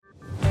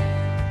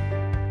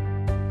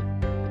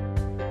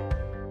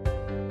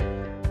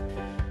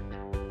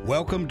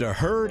Welcome to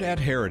Heard at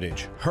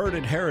Heritage. Heard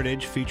at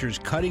Heritage features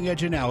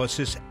cutting-edge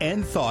analysis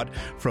and thought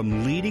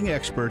from leading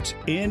experts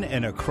in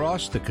and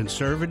across the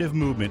conservative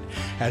movement,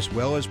 as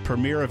well as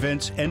premier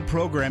events and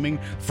programming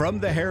from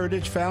the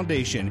Heritage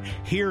Foundation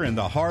here in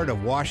the heart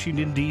of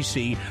Washington,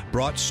 D.C.,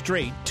 brought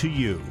straight to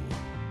you.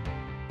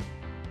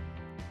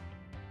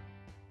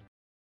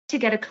 To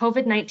get a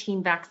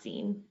COVID-19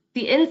 vaccine,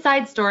 the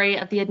inside story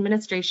of the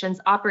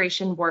administration's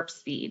Operation Warp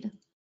Speed.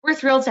 We're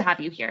thrilled to have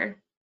you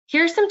here.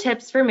 Here are some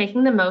tips for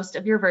making the most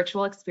of your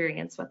virtual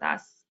experience with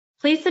us.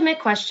 Please submit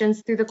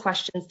questions through the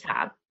Questions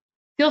tab.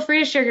 Feel free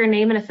to share your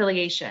name and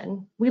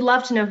affiliation. We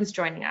love to know who's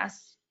joining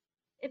us.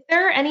 If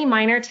there are any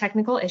minor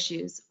technical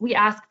issues, we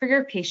ask for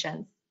your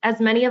patience, as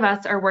many of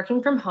us are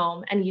working from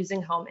home and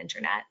using home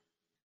internet.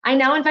 I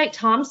now invite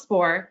Tom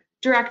Spohr,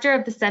 Director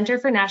of the Center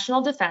for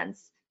National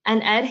Defense,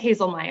 and Ed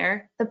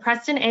Hazelmeyer, the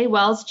Preston A.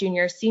 Wells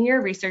Jr.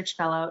 Senior Research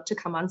Fellow, to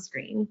come on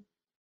screen.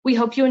 We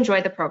hope you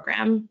enjoy the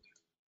program.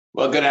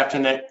 Well, good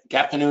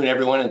afternoon,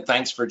 everyone, and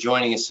thanks for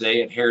joining us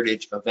today at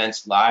Heritage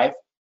Events Live.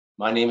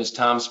 My name is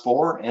Tom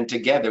Spohr, and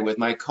together with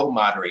my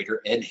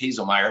co-moderator, Ed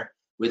Hazelmeyer,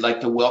 we'd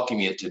like to welcome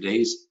you to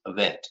today's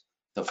event,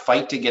 the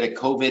fight to get a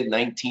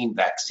COVID-19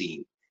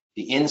 vaccine,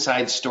 the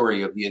inside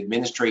story of the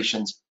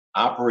administration's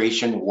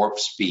Operation Warp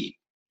Speed.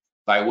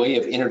 By way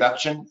of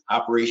introduction,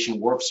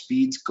 Operation Warp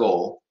Speed's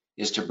goal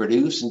is to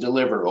produce and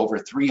deliver over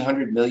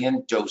 300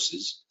 million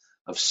doses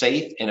of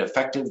safe and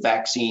effective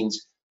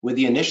vaccines, with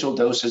the initial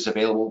doses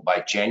available by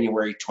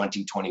January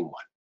 2021.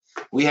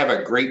 We have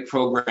a great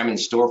program in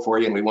store for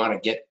you, and we want to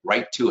get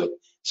right to it,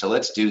 so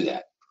let's do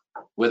that.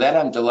 With that,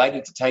 I'm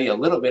delighted to tell you a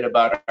little bit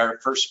about our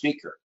first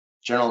speaker.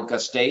 General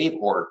Gustave,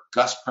 or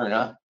Gus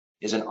Perna,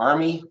 is an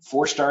Army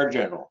 4-star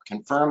general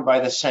confirmed by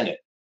the Senate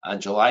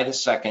on July the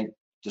 2nd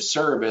to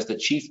serve as the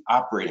Chief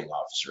Operating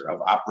Officer of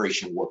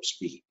Operation Warp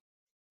Speed.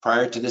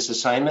 Prior to this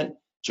assignment,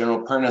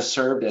 General Perna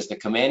served as the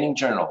Commanding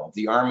General of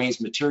the Army's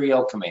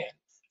Materiel Command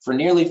for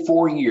nearly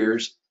 4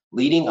 years,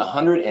 leading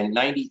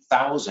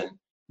 190,000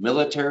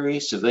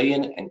 military,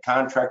 civilian, and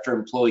contractor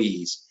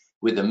employees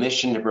with a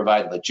mission to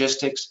provide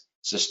logistics,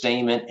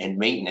 sustainment, and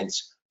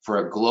maintenance for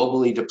a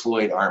globally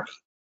deployed Army.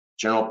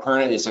 General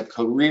Perna is a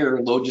career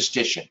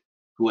logistician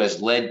who has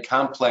led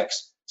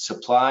complex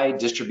supply,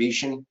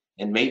 distribution,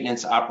 and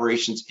maintenance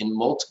operations in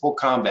multiple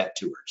combat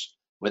tours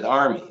with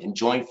Army and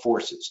Joint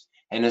Forces,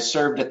 and has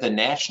served at the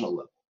national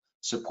level,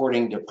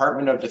 supporting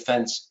Department of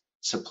Defense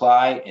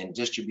supply and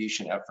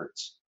distribution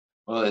efforts.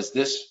 Well, as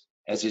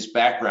his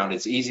background,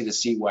 it's easy to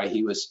see why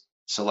he was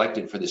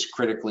selected for this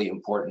critically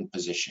important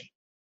position.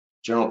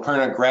 General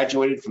Perna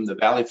graduated from the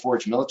Valley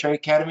Forge Military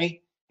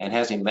Academy and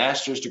has a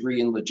master's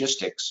degree in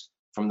logistics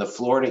from the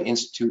Florida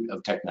Institute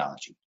of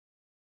Technology.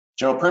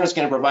 General Perna is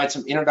going to provide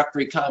some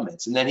introductory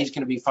comments, and then he's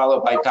going to be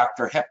followed by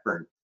Dr.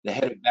 Hepburn, the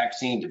head of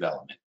vaccine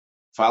development.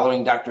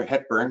 Following Dr.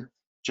 Hepburn,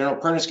 General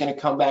Perna is going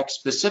to come back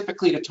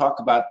specifically to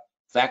talk about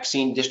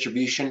vaccine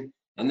distribution,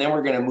 and then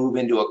we're going to move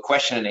into a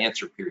question and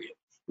answer period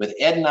with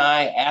Ed and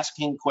I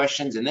asking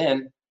questions, and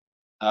then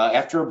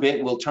after a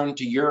bit we'll turn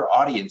to your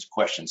audience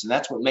questions, and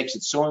that's what makes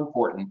it so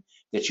important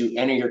that you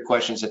enter your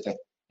questions at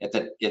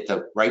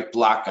the right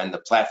block on the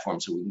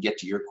platform so we can get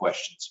to your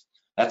questions.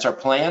 That's our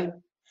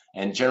plan.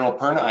 And General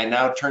Perna, I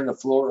now turn the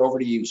floor over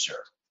to you, sir.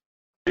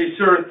 Hey,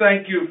 sir,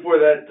 thank you for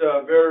that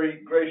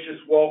very gracious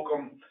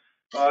welcome,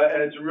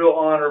 and it's a real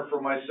honor for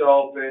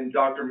myself and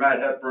Dr. Matt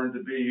Hepburn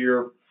to be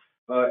here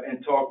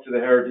and talk to the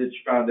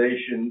Heritage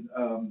Foundation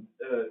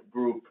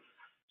group.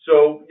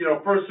 So,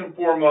 first and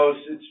foremost,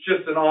 it's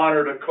just an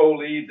honor to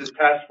co-lead this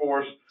task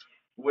force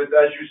with,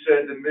 as you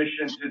said, the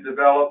mission to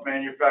develop,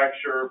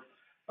 manufacture,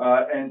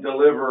 and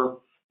deliver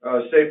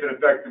safe and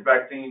effective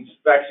vaccines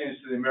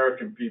to the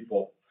American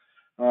people.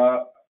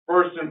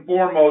 First and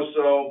foremost,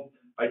 though,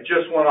 I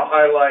just want to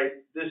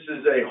highlight this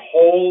is a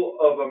whole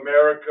of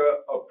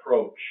America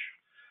approach.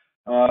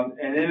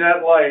 And in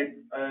that light,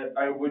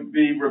 I would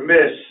be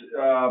remiss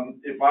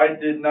if I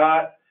did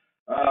not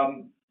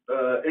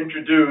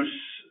introduce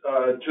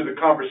to the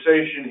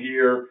conversation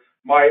here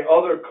my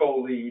other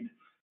co-lead,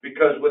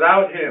 because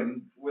without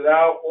him,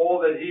 without all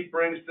that he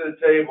brings to the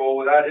table,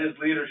 without his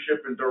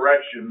leadership and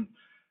direction,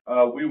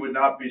 we would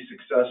not be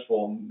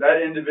successful.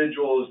 That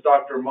individual is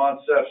Dr.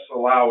 Moncef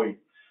Slaoui,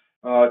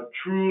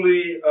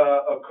 truly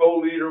a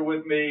co-leader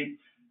with me.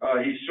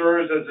 He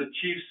serves as a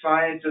chief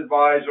science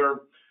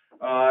advisor.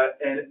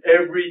 And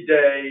every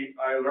day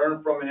I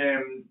learn from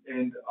him,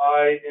 and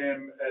I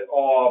am at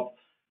awe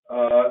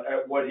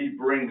at what he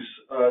brings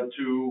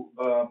to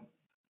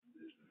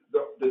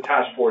the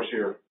task force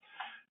here.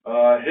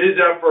 His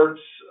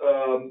efforts,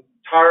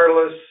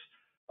 tireless,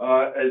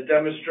 as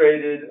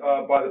demonstrated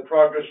by the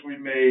progress we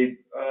made,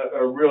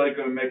 are really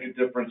going to make a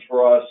difference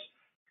for us,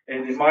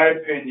 and in my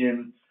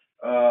opinion,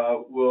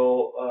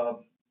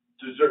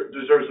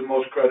 deserves the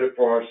most credit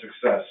for our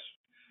success.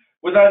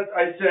 With that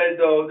I said,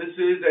 though, this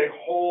is a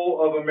whole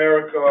of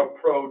America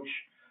approach,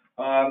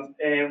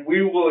 and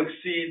we will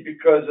exceed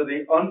because of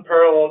the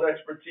unparalleled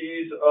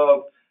expertise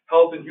of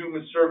Health and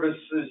Human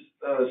Services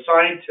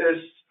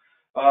scientists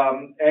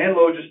and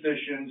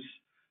logisticians,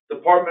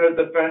 Department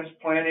of Defense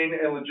planning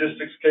and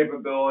logistics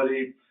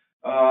capability,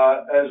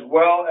 as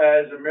well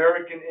as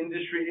American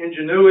industry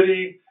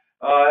ingenuity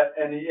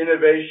and the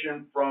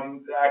innovation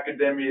from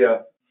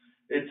academia.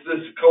 It's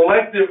this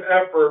collective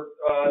effort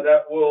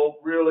that will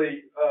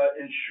really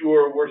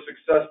ensure we're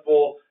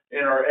successful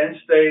in our end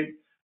state,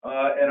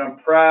 and I'm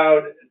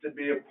proud to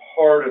be a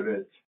part of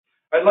it.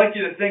 I'd like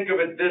you to think of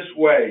it this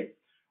way.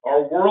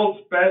 Our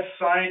world's best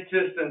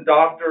scientists and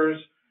doctors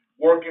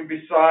working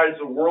beside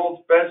the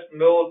world's best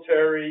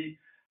military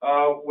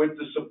with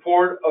the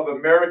support of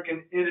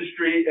American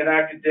industry and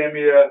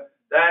academia.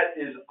 That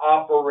is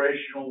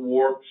Operational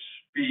Warp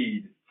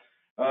Speed.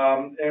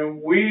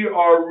 And we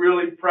are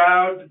really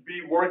proud to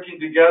be working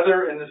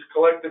together in this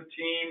collective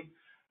team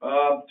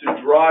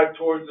to drive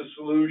towards the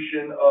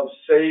solution of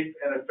safe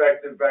and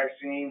effective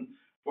vaccine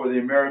for the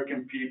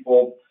American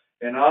people.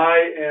 And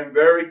I am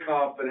very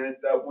confident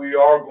that we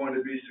are going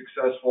to be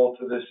successful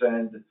to this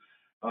end.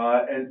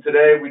 And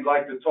today we'd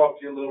like to talk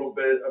to you a little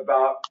bit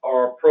about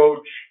our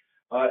approach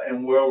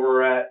and where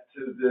we're at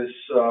to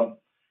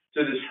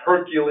this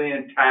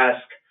Herculean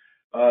task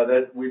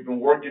that we've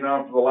been working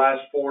on for the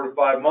last 4 to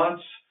 5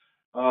 months.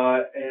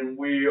 And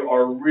we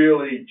are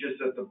really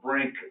just at the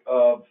brink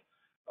of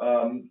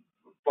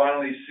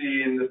finally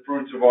seeing the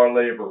fruits of our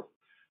labor.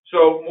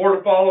 So more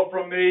to follow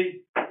from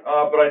me, but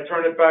I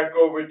turn it back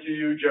over to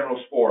you,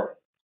 General Spohr.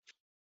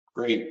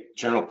 Great,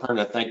 General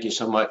Perna, thank you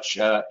so much.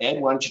 Ed,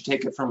 why don't you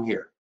take it from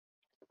here?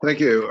 Thank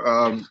you.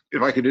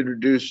 If I could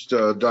introduce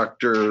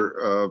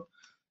Dr.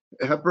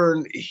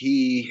 Hepburn,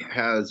 he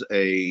has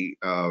a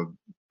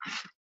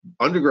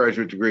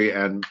undergraduate degree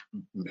and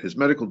his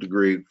medical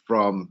degree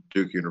from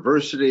Duke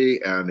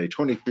University and a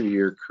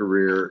 23-year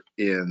career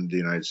in the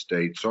United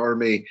States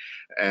Army.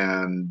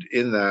 And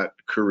in that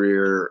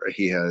career,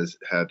 he has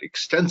had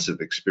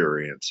extensive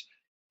experience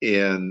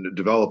in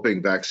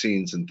developing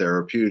vaccines and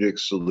therapeutic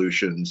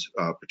solutions,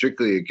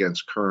 particularly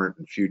against current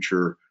and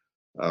future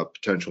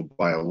potential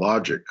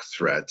biologic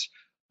threats,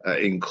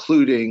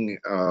 including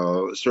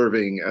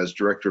serving as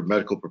Director of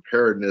Medical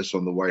Preparedness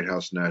on the White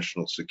House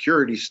National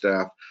Security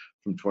Staff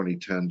from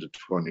 2010 to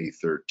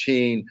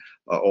 2013,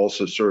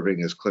 also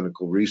serving as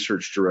Clinical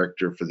Research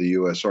Director for the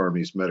U.S.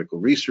 Army's Medical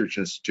Research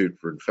Institute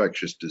for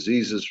Infectious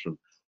Diseases from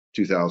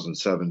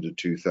 2007 to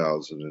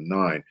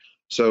 2009.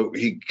 So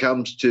he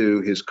comes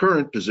to his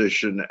current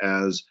position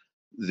as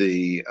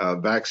the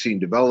vaccine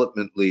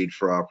development lead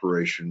for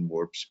Operation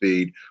Warp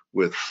Speed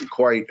with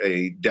quite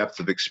a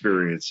depth of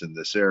experience in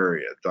this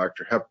area.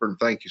 Dr. Hepburn,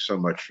 thank you so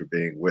much for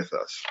being with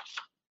us.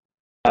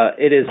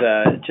 It is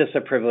just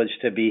a privilege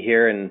to be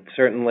here, and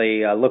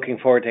certainly looking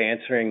forward to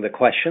answering the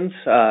questions,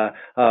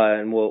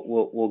 and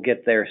we'll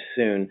get there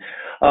soon.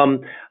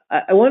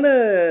 I want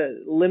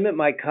to limit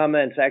my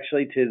comments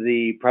actually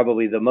to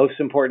probably the most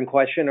important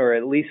question, or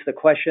at least the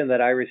question that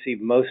I receive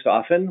most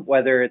often,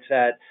 whether it's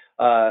at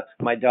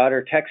my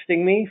daughter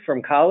texting me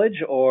from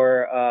college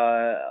or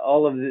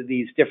all of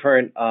these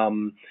different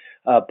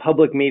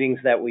public meetings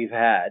that we've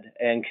had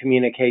and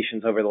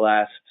communications over the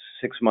last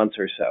 6 months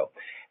or so.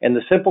 And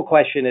the simple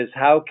question is,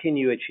 how can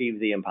you achieve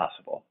the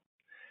impossible?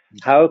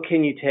 How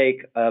can you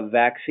take a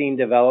vaccine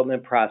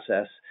development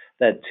process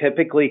that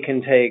typically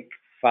can take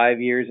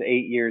 5 years,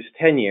 8 years,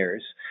 10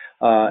 years,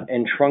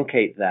 and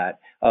truncate that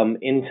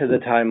into the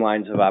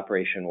timelines of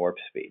Operation Warp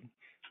Speed?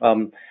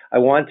 I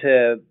want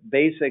to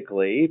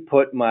basically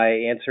put my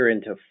answer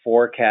into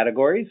 4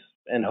 categories,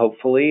 and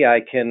hopefully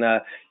I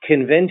can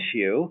convince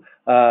you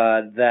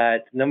that,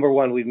 number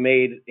one, we've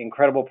made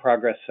incredible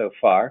progress so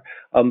far,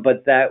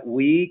 but that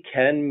we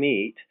can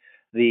meet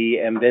the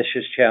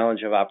ambitious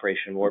challenge of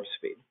Operation Warp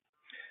Speed.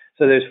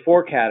 So there's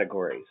 4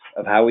 categories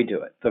of how we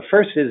do it. The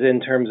first is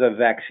in terms of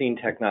vaccine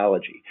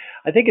technology.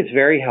 I think it's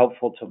very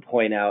helpful to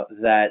point out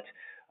that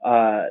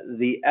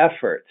the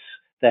efforts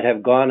that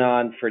have gone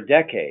on for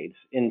decades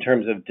in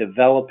terms of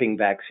developing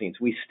vaccines,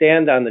 we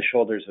stand on the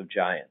shoulders of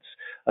giants,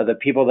 the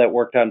people that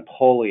worked on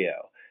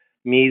polio,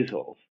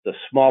 measles, the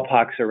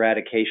smallpox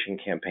eradication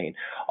campaign,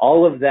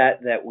 all of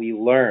that we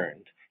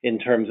learned in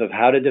terms of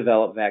how to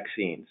develop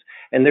vaccines.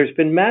 And there's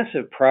been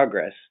massive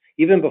progress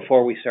even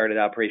before we started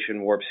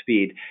Operation Warp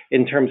Speed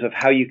in terms of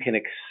how you can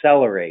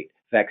accelerate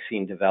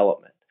vaccine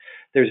development.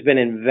 There's been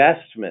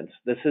investments.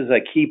 This is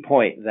a key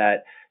point,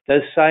 that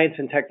does science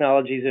and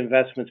technology's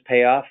investments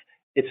pay off?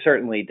 It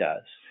certainly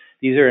does.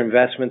 These are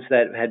investments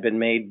that had been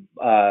made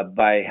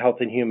by Health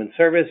and Human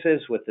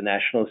Services with the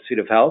National Institute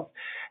of Health.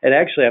 And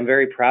actually, I'm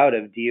very proud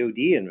of DoD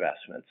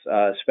investments,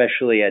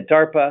 especially at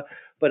DARPA,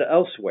 but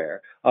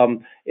elsewhere.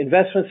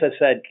 Investments that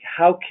said,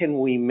 how can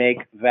we make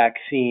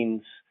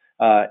vaccines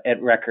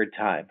at record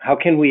time? How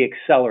can we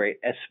accelerate,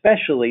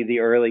 especially the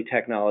early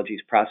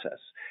technologies process?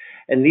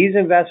 And these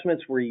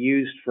investments were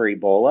used for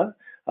Ebola,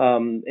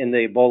 in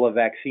the Ebola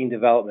vaccine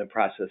development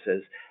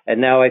processes.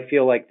 And now I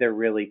feel like they're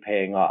really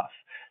paying off.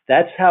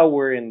 That's how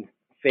we're in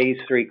phase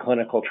 3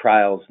 clinical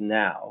trials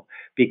now,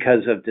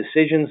 because of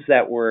decisions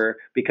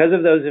because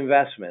of those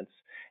investments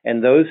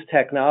and those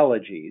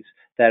technologies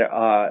that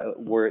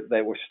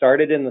were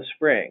started in the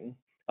spring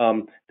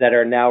that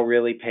are now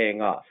really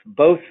paying off,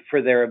 both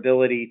for their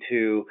ability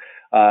to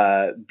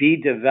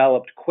be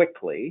developed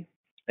quickly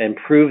and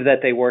prove that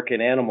they work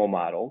in animal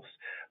models,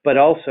 but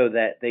also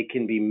that they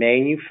can be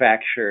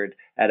manufactured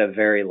at a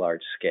very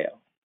large scale.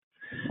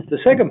 The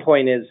second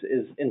point is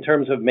in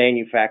terms of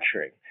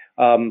manufacturing.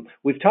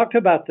 We've talked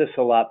about this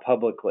a lot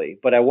publicly,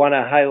 but I want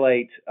to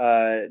highlight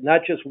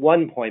not just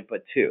one point,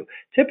 but two.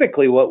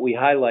 Typically, what we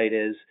highlight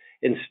is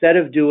instead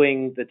of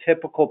doing the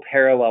typical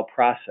parallel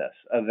process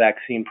of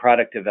vaccine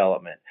product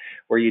development,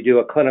 where you do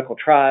a clinical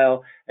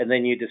trial and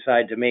then you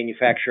decide to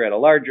manufacture at a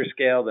larger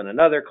scale, then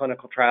another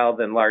clinical trial,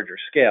 then larger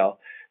scale,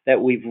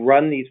 that we've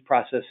run these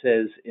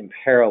processes in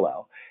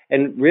parallel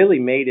and really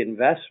made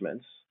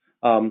investments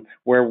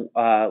where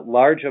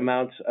large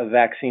amounts of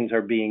vaccines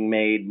are being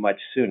made much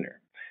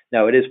sooner.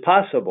 Now, it is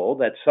possible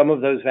that some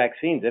of those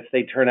vaccines, if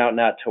they turn out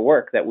not to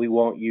work, that we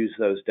won't use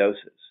those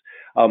doses.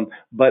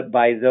 But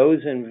by those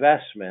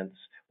investments,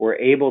 we're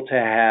able to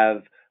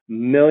have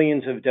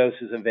millions of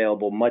doses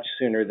available much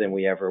sooner than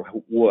we ever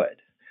would.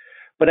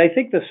 But I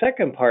think the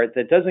second part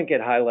that doesn't get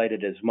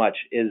highlighted as much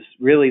is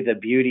really the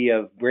beauty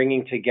of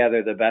bringing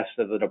together the best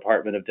of the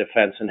Department of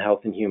Defense and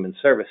Health and Human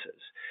Services.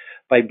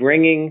 By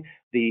bringing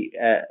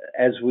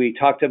as we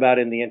talked about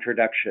in the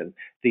introduction,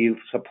 the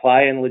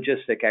supply and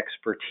logistic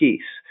expertise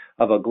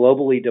of a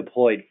globally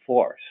deployed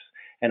force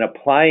and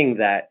applying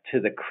that to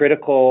the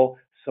critical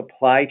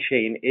supply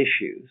chain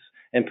issues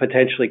and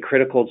potentially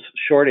critical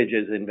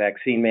shortages in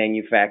vaccine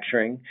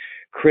manufacturing,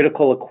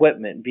 critical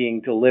equipment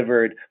being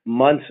delivered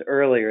months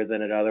earlier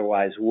than it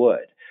otherwise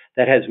would,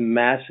 that has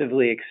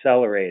massively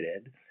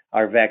accelerated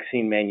our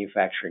vaccine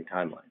manufacturing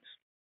timelines.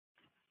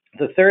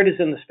 The third is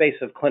in the space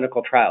of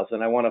clinical trials,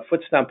 and I want to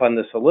foot stomp on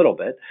this a little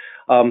bit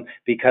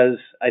because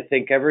I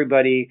think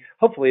everybody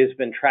hopefully has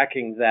been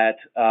tracking that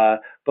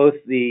both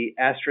the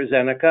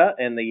AstraZeneca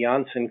and the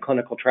Janssen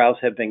clinical trials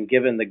have been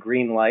given the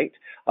green light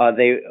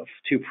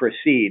to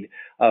proceed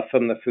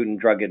from the Food and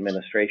Drug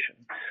Administration.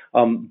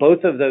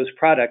 Both of those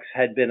products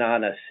had been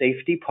on a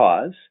safety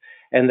pause,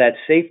 and that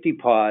safety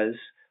pause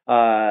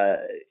has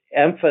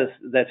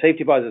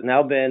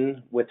now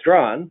been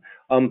withdrawn.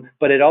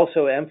 But it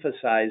also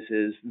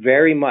emphasizes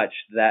very much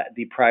that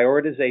the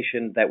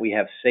prioritization that we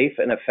have safe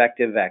and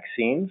effective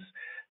vaccines,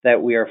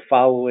 that we are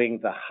following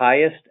the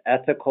highest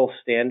ethical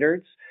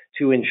standards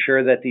to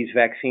ensure that these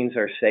vaccines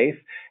are safe,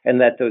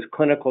 and that those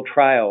clinical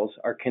trials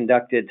are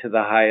conducted to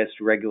the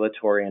highest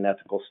regulatory and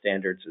ethical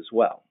standards as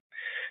well.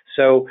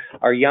 So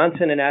our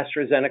Janssen and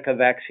AstraZeneca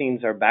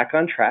vaccines are back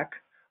on track.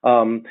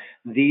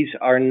 These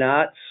are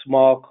not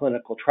small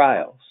clinical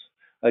trials.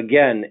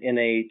 Again, in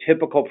a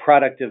typical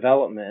product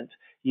development,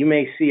 you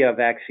may see a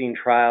vaccine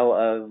trial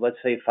of, let's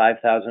say,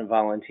 5,000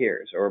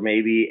 volunteers or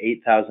maybe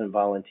 8,000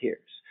 volunteers.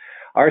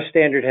 Our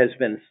standard has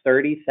been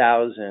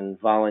 30,000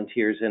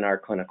 volunteers in our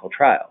clinical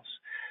trials.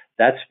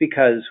 That's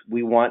because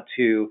we want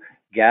to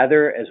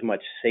gather as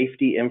much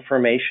safety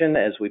information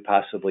as we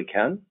possibly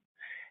can.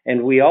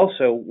 And we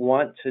also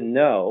want to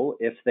know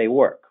if they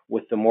work.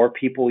 With the more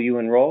people you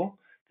enroll,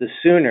 the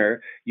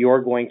sooner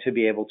you're going to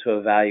be able to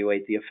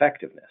evaluate the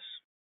effectiveness.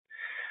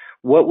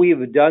 What we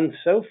have done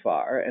so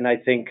far, and I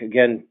think,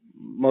 again,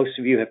 most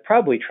of you have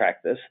probably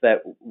tracked this,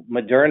 that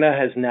Moderna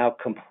has now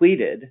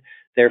completed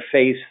their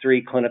phase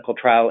 3 clinical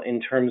trial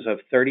in terms of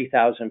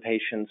 30,000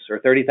 patients or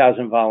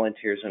 30,000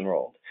 volunteers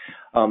enrolled.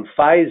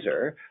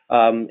 Pfizer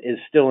is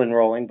still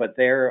enrolling, but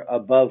they're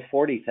above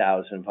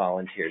 40,000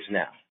 volunteers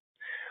now.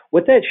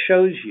 What that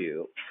shows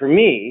you, for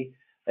me,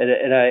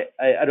 and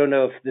I don't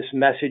know if this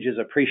message is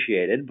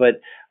appreciated,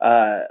 but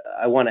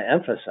I want to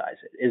emphasize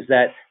it, is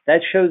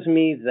that shows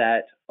me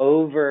that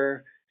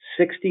over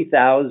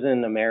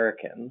 60,000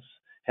 Americans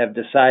have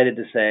decided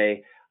to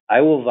say,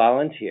 I will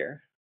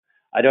volunteer.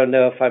 I don't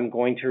know if I'm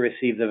going to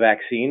receive the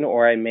vaccine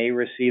or I may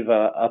receive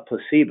a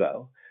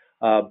placebo,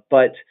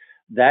 but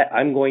that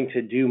I'm going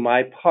to do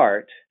my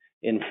part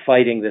in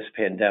fighting this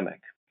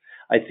pandemic.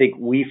 I think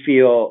we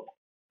feel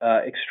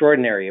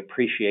extraordinary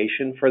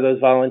appreciation for those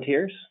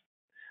volunteers.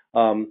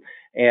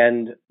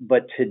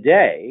 But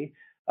today,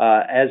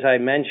 as I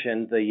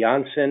mentioned, the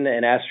Janssen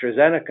and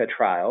AstraZeneca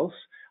trials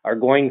are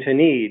going to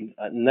need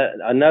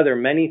another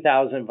many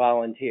thousand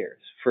volunteers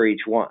for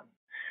each one.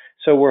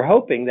 So we're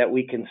hoping that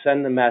we can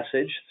send the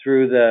message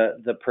through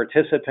the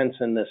participants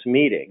in this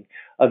meeting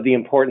of the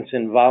importance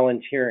in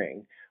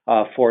volunteering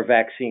for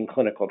vaccine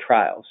clinical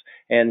trials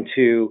and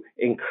to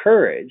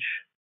encourage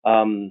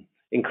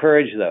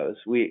those.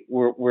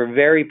 We're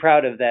very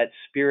proud of that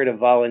spirit of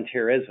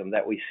volunteerism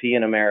that we see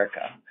in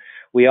America.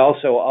 We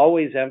also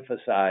always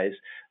emphasize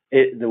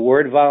the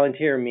word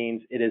volunteer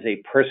means it is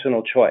a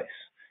personal choice,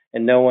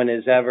 and no one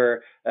is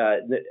ever,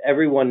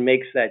 everyone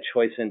makes that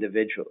choice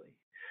individually.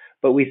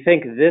 But we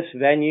think this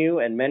venue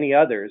and many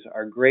others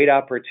are great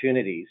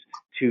opportunities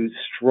to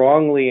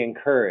strongly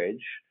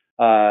encourage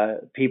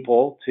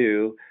people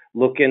to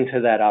look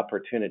into that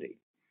opportunity.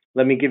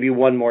 Let me give you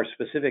one more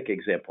specific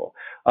example.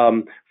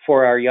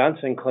 For our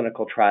Janssen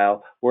clinical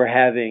trial, we're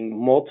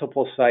having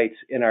multiple sites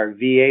in our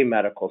VA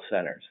medical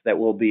centers that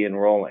will be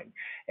enrolling.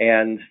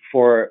 And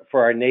for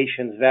our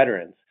nation's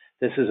veterans,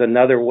 This is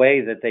another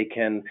way that they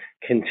can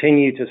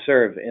continue to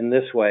serve in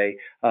this way,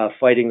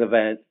 fighting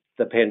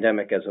the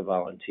pandemic as a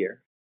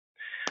volunteer.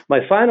 My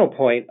final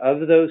point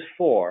of those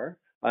four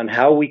on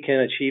how we can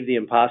achieve the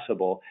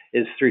impossible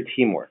is through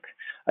teamwork.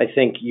 I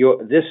think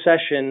this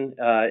session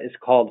is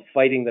called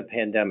Fighting the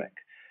Pandemic.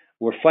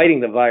 We're fighting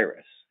the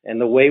virus, and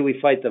the way we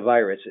fight the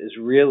virus is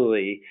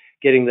really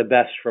getting the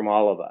best from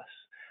all of us.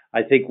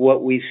 I think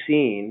what we've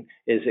seen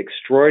is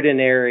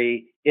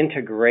extraordinary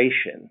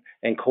integration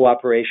and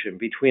cooperation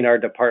between our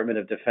Department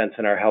of Defense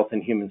and our Health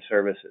and Human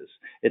Services.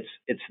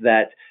 It's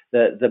that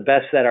the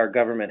best that our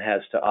government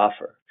has to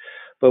offer.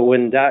 But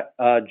when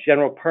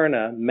General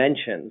Perna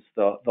mentions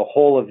the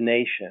whole of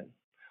nation,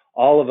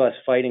 all of us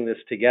fighting this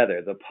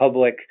together, the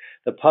public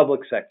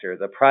sector,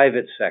 the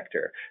private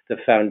sector, the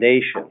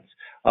foundations,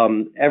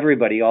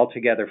 everybody all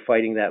together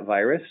fighting that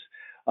virus.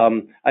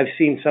 I've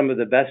seen some of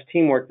the best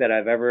teamwork that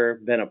I've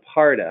ever been a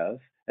part of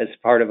as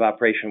part of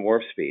Operation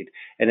Warp Speed,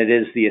 and it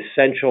is the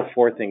essential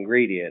fourth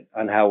ingredient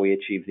on how we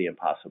achieve the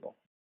impossible.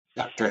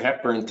 Dr.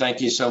 Hepburn,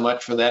 thank you so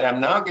much for that.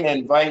 I'm now going to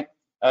invite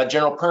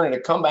General Perna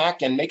to come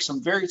back and make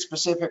some very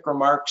specific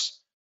remarks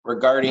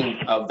regarding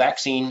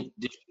vaccine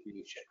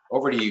distribution.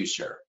 Over to you,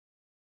 sir.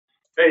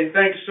 Hey,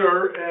 thanks,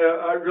 sir.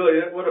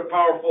 What a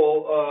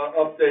powerful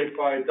update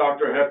by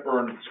Dr.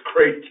 Hepburn. It's a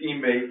great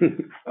teammate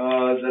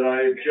that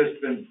I've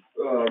just been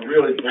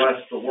really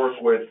blessed to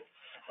work with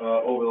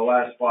over the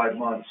last 5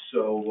 months.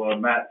 So,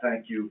 Matt,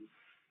 thank you.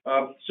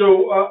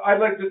 I'd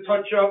like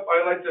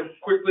to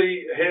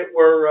quickly hit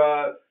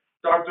where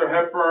Dr.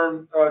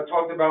 Hepburn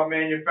talked about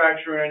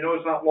manufacturing. I know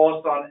it's not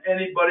lost on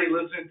anybody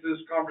listening to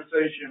this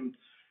conversation.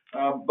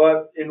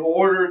 But in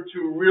order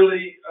to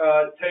really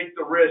take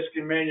the risk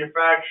in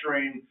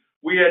manufacturing,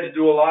 we had to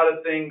do a lot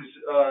of things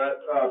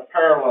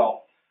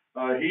parallel.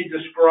 He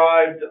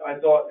described, I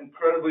thought,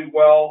 incredibly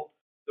well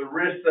the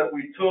risk that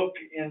we took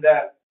in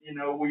that,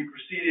 we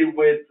proceeded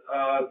with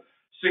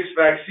 6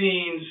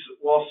 vaccines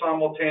while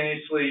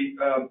simultaneously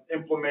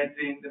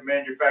implementing the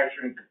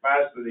manufacturing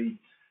capacity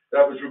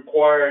that was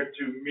required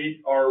to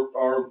meet our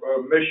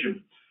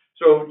mission.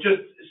 So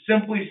just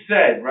simply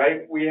said,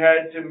 right, we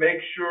had to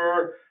make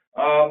sure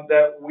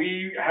that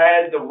we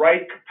had the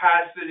right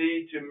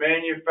capacity to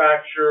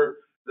manufacture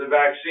the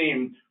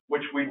vaccine,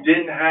 which we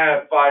didn't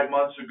have 5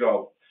 months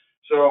ago.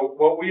 So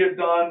what we have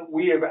done,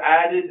 we have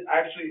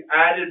actually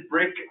added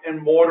brick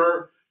and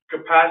mortar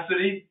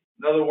capacity.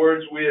 In other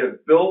words, we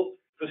have built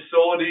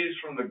facilities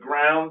from the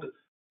ground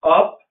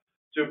up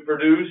to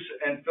produce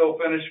and fill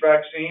finish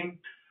vaccine.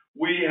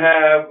 We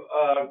have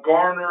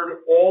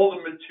garnered all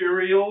the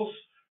materials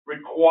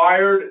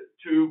required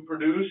to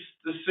produce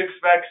the 6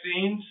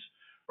 vaccines,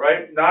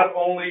 right? Not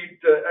only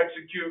to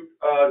execute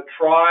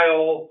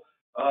trials,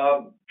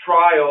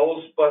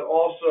 but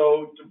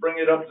also to bring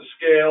it up to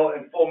scale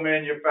and full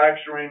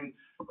manufacturing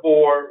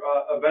for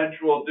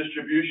eventual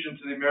distribution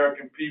to the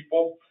American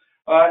people.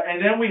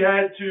 And then we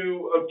had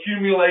to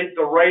accumulate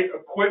the right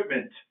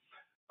equipment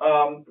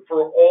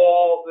for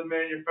all the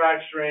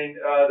manufacturing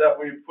that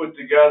we've put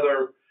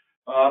together.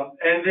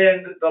 And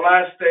then the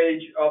last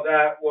stage of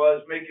that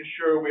was making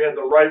sure we had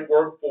the right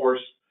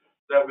workforce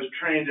that was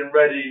trained and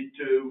ready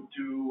to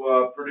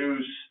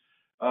produce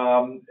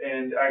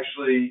and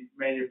actually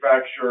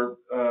manufacture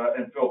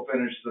and fill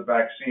finish the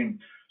vaccine.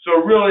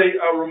 So really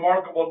a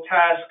remarkable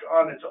task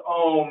on its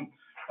own.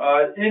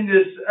 In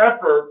this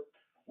effort,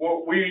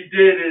 what we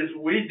did is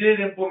we did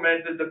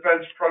implement the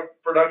Defense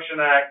Production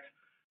Act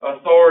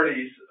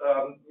authorities,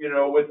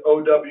 with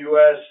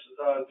OWS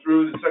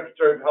through the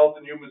Secretary of Health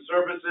and Human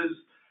Services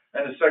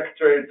and the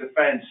Secretary of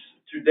Defense.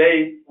 To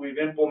date, we've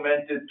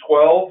implemented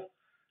 12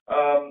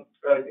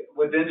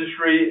 with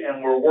industry,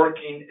 and we're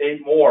working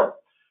 8 more.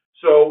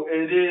 So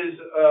it is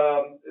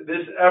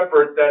this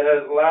effort that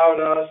has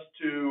allowed us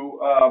to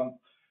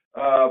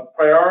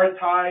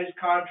prioritize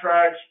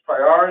contracts,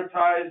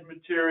 prioritize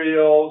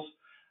materials,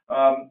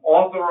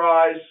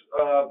 authorize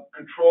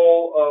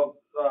control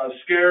of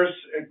scarce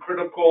and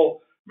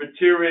critical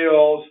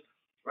materials,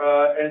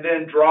 and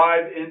then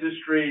drive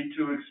industry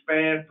to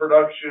expand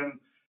production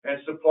and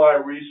supply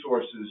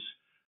resources,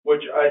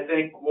 which I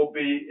think will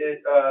be,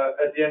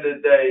 at the end of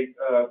the day,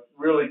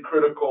 really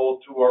critical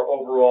to our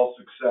overall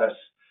success.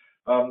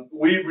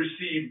 We've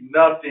received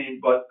nothing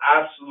but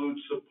absolute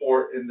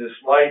support in this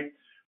light,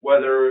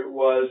 whether it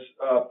was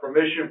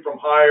permission from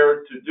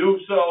higher to do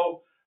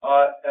so,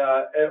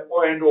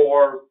 and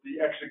or the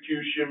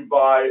execution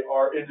by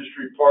our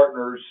industry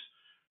partners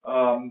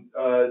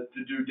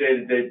to do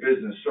day-to-day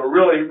business. So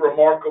really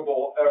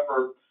remarkable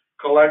effort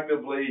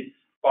collectively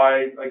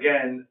by,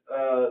 again,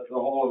 the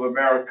whole of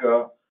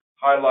America,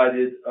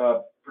 highlighted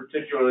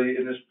particularly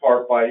in this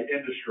part by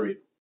industry.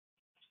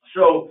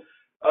 So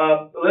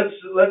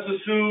let's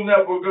assume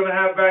that we're going to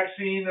have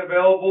vaccine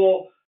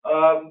available,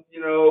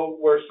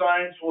 where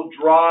science will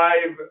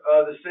drive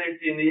the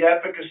safety and the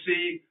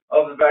efficacy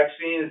of the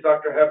vaccine, as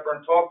Dr.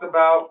 Hepburn talked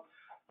about.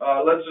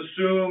 Let's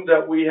assume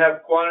that we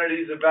have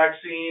quantities of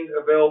vaccine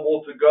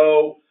available to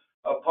go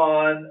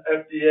upon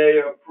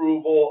FDA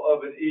approval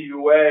of an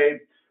EUA.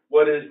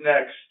 what is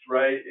next,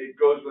 right? It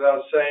goes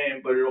without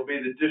saying, but it'll be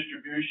the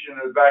distribution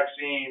of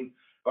vaccine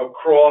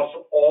across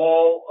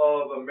all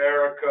of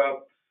America,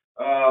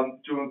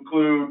 to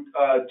include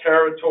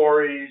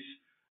territories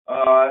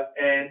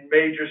and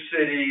major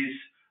cities,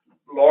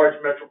 large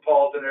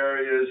metropolitan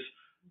areas,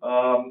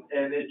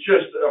 and it's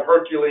just a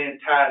Herculean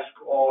task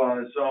all on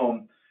its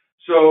own.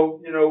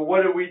 So,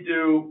 what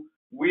do?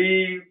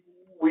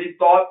 We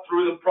thought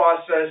through the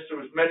process. There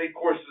was many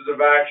courses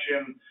of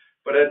action,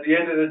 but at the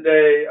end of the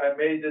day, I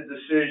made the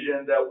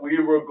decision that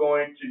we were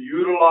going to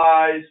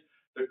utilize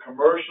the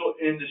commercial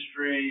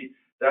industry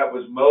that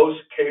was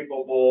most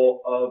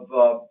capable of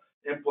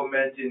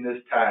implementing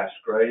this task,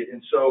 right?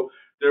 And so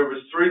there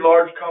was 3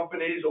 large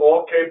companies,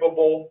 all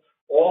capable.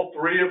 All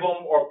 3 of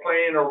them are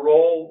playing a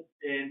role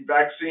in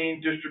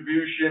vaccine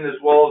distribution as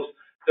well as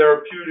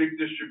therapeutic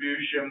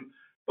distribution.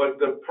 But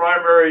the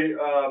primary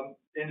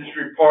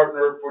industry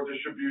partner for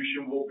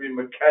distribution will be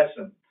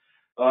McKesson.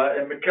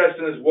 And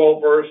McKesson is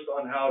well versed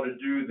on how to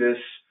do this.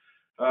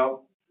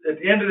 At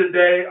the end of the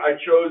day, I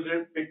chose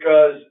it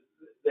because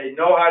they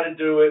know how to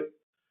do it.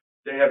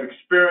 They have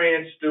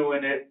experience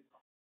doing it.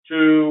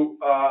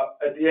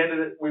 At the end of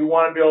it, we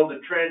want to be able to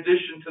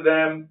transition to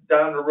them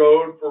down the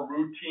road for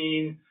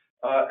routine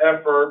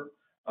effort.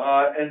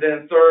 And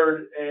then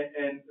third,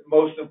 and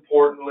most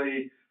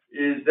importantly,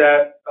 is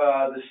that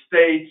the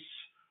states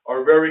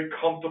are very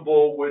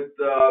comfortable with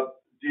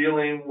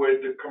dealing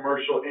with the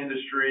commercial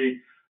industry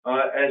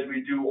as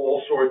we do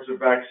all sorts of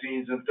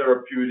vaccines and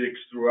therapeutics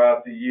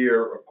throughout the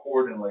year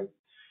accordingly.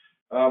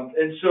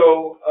 And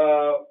so,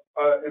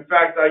 in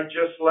fact, I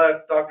just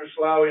left. Dr.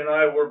 Slaoui and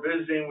I were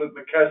visiting with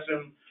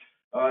McKesson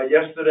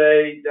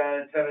yesterday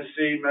down in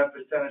Tennessee,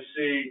 Memphis,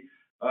 Tennessee,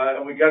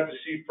 and we got to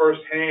see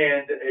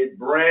firsthand a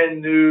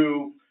brand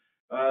new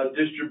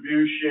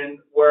distribution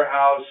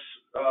warehouse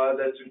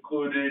that's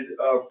included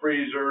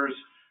freezers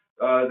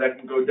that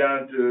can go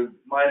down to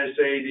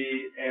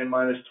 -80 and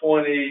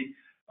 -20,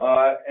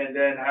 and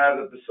then have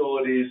the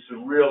facilities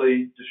to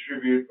really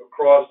distribute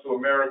across to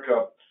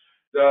America.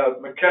 The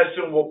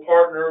McKesson will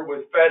partner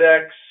with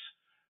FedEx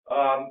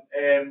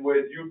and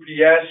with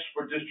UPS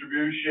for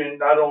distribution,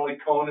 not only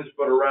CONUS,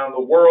 but around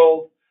the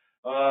world,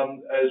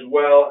 as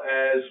well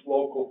as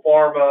local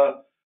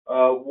pharma,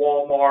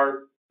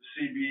 Walmart,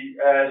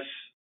 CVS,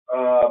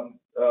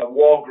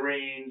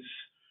 Walgreens,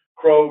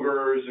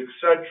 Kroger's,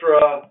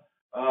 etc.,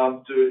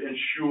 to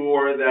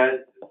ensure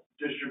that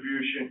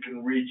distribution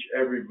can reach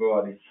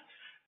everybody.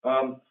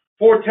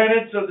 4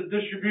 tenets of the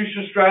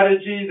distribution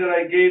strategy that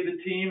I gave the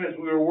team as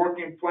we were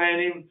working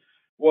planning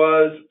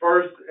was,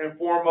 first and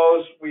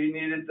foremost, we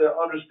needed to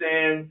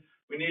understand,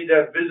 we need to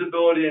have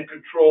visibility and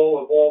control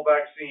of all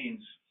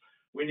vaccines.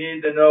 We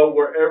needed to know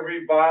where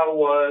every vial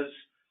was,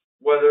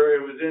 whether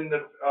it was in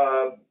the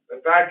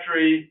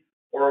factory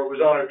or it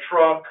was on a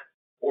truck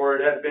or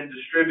it had been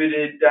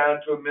distributed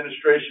down to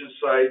administration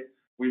site.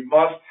 We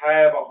must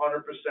have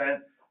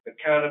 100%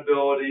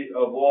 accountability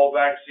of all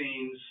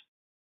vaccines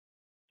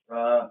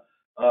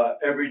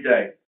every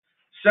day.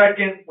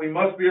 Second, we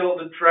must be able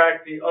to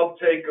track the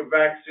uptake of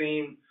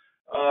vaccine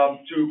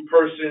to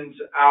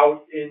persons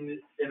out in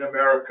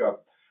America.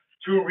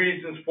 2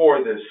 reasons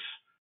for this.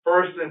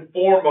 First and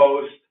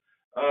foremost,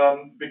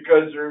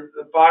 because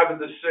 5 of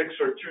the 6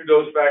 are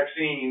 2-dose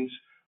vaccines,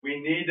 we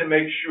need to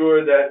make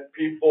sure that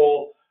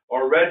people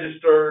are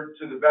registered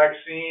to the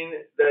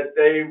vaccine that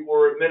they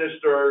were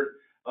administered,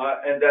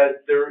 and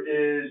that there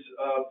is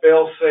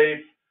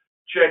fail-safe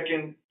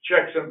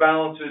checks and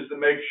balances to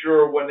make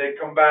sure when they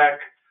come back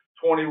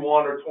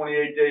 21 or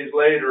 28 days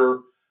later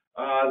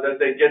that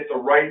they get the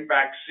right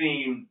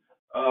vaccine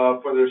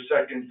for their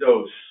second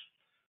dose.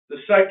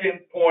 The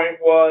second point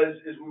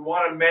is we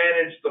want to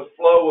manage the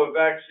flow of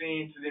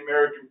vaccine to the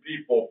American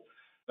people.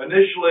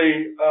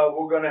 Initially,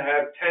 we're going to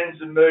have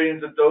tens of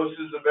millions of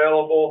doses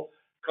available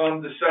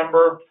come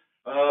December,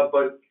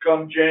 but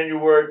come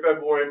January,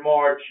 February,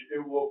 March,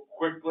 it will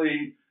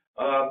quickly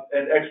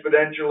and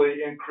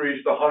exponentially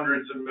increase to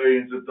hundreds of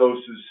millions of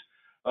doses.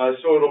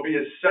 So it'll be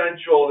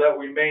essential that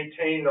we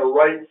maintain the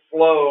right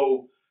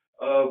flow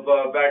of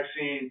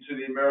vaccine to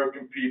the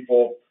American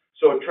people,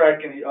 so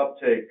tracking the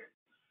uptake.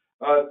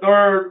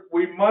 Third,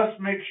 we must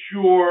make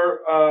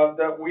sure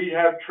that we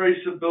have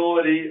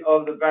traceability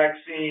of the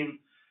vaccine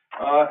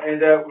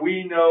and that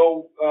we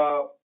know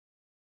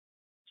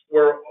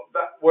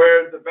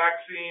where the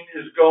vaccine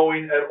is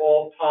going at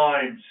all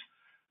times.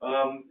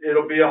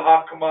 It'll be a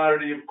hot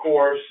commodity, of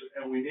course,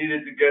 and we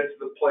needed to get to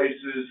the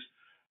places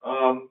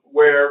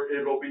where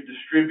it will be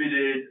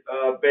distributed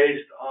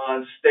based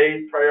on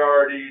state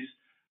priorities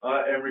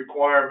and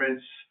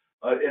requirements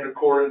in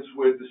accordance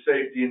with the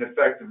safety and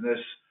effectiveness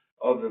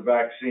of the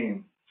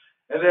vaccine.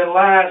 And then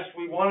last,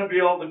 we want to be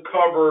able to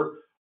cover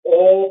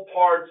all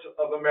parts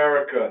of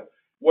America,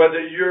 whether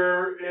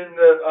you're in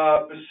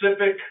the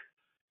Pacific,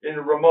 in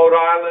the remote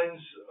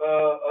islands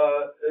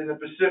in the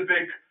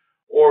Pacific,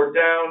 or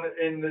down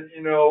in the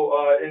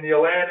in the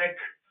Atlantic.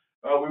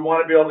 We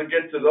want to be able to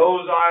get to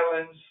those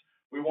islands.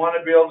 We want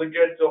to be able to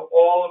get to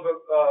all of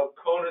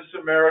CONUS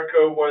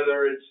America,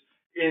 whether it's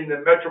in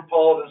the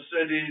metropolitan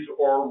cities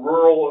or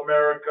rural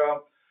America.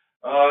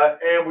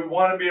 And we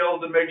want to be able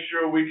to make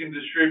sure we can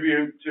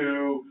distribute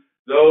to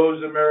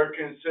those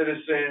American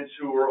citizens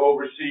who are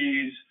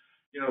overseas,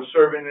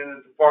 serving in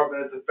the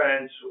Department of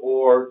Defense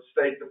or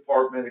State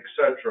Department,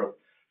 etc.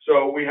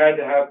 So we had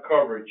to have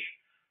coverage.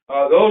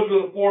 Those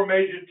were the four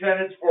major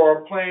tenets for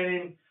our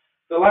planning.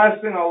 The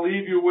last thing I'll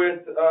leave you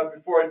with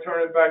before I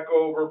turn it back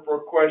over for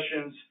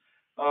questions,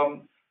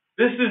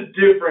 this is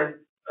different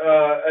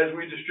as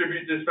we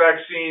distribute this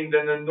vaccine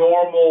than the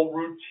normal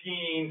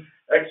routine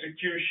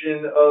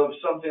execution of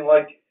something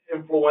like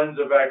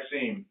influenza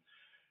vaccine.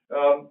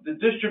 The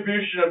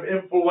distribution of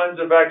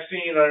influenza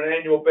vaccine on an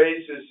annual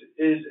basis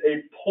is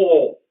a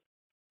pull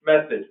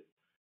method.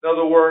 In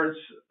other words,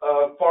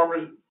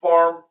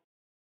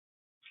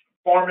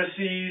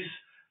 pharmacies,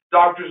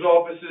 doctors'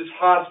 offices,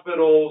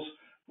 hospitals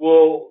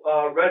will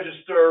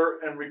register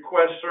and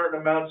request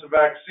certain amounts of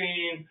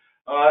vaccine,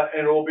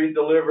 and it will be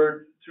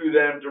delivered to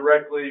them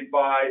directly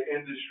by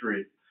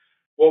industry.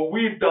 What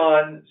we've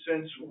done,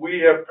 since we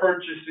have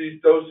purchased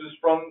these doses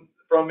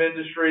from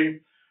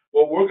industry,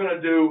 what we're going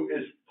to do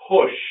is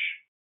push,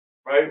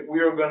 right? We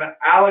are going to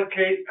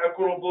allocate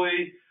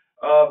equitably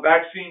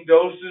vaccine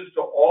doses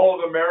to all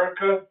of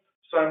America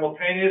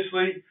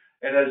simultaneously,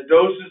 and as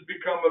doses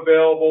become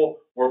available,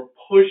 we're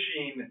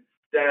pushing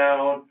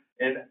down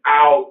and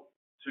out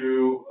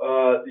to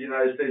the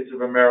United States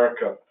of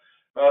America.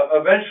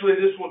 Eventually,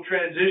 this will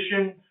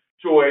transition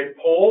to a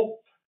pull,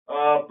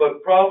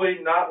 but probably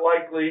not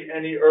likely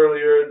any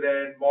earlier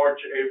than March,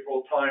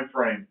 April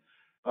timeframe.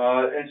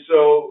 And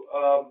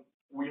so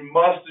we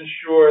must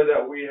ensure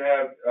that we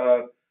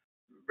have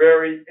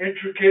very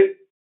intricate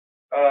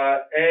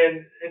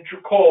and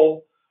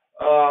integral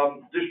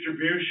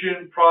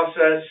distribution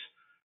process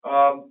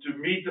to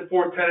meet the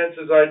four tenets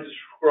as I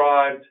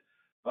described,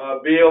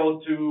 be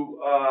able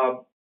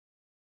to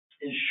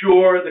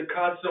ensure the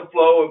constant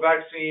flow of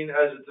vaccine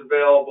as it's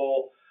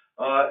available,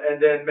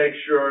 and then make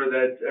sure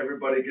that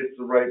everybody gets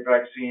the right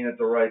vaccine at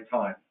the right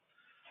time.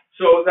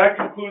 So that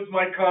concludes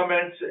my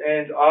comments,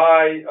 and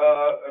I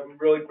am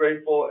really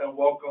grateful and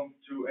welcome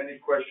to any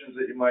questions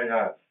that you might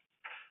have.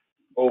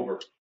 Over.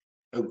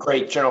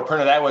 Great, General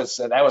Perna. That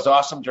was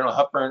awesome. General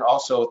Hepburn,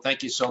 also,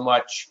 thank you so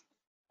much.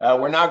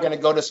 We're now going to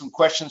go to some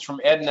questions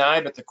from Ed and I,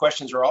 but the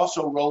questions are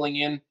also rolling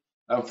in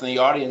from the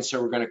audience,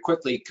 so we're going to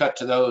quickly cut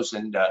to those,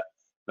 and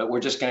but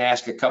we're just going to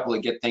ask a couple to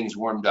get things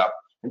warmed up.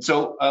 And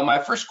so my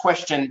first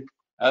question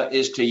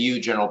is to you,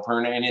 General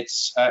Perna, and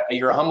it's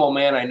you're a humble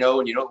man, I know,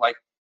 and you don't like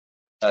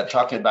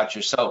talking about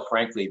yourself,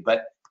 frankly,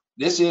 but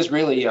this is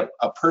really a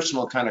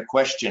personal kind of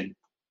question.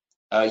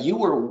 You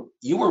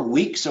were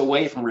weeks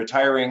away from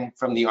retiring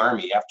from the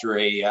Army after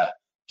a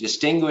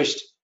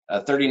distinguished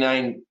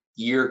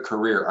 39-year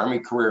career, Army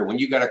career, when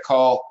you got a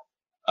call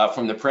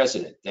from the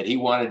President that he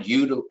wanted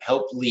you to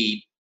help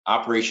lead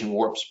Operation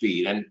Warp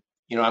Speed. And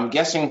I'm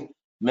guessing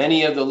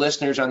many of the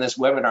listeners on this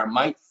webinar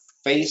might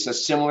face a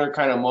similar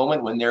kind of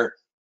moment when they're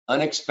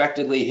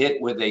unexpectedly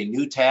hit with a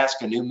new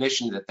task, a new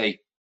mission that they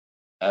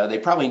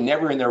probably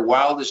never in their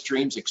wildest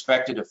dreams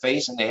expected to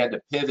face, and they had to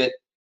pivot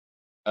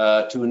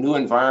to a new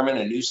environment,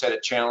 a new set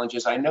of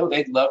challenges. I know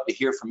they'd love to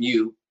hear from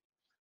you.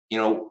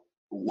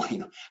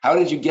 How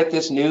did you get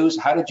this news?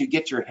 How did you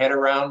get your head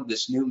around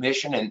this new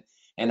mission,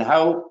 and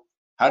how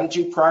did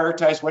you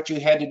prioritize what you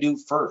had to do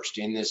first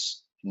in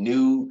this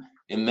new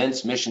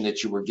immense mission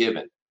that you were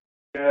given?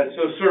 Yeah,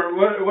 so sir,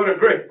 what a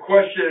great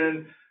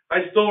question.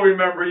 I still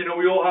remember,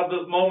 we all have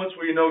those moments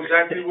where you know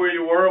exactly where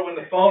you were when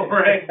the phone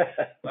rang.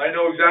 I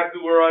know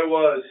exactly where I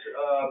was.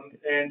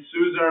 And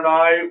Susan and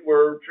I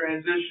were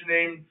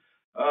transitioning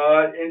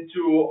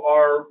into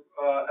our,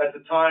 at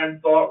the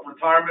time, thought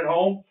retirement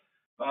home.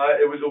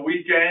 It was a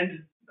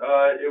weekend.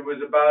 It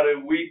was about a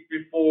week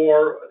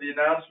before the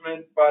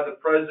announcement by the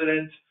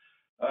President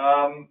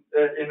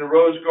in the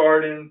Rose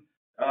Garden.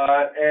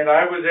 And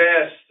I was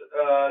asked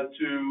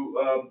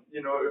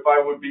if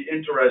I would be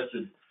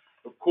interested.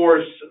 Of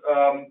course,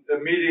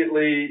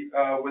 immediately,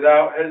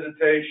 without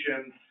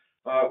hesitation,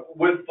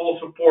 with full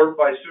support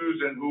by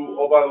Susan, who,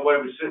 oh, by the way,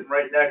 was sitting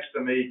right next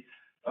to me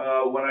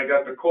when I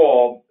got the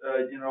call,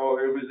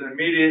 it was an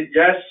immediate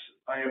yes.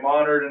 I am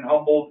honored and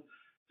humbled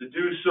to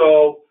do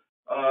so,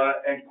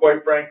 and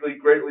quite frankly,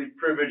 greatly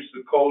privileged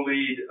to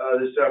co-lead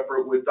this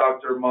effort with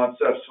Dr.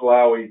 Moncef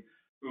Slaoui,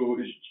 who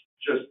is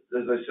just,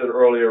 as I said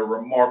earlier, a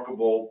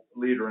remarkable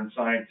leader and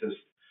scientist.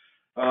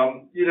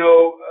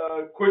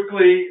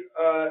 Quickly,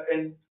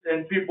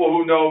 and people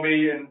who know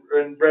me and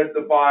read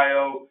the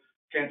bio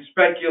can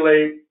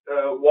speculate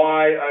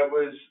why I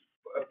was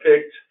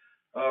picked,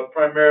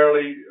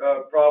 primarily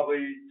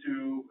probably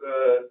to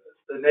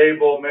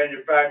enable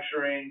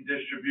manufacturing,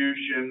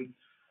 distribution,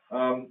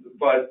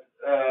 but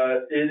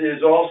it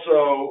is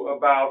also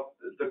about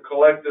the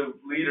collective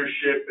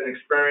leadership and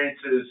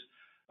experiences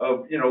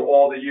of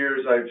all the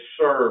years I've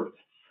served.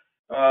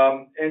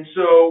 And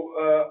so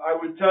I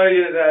would tell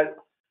you that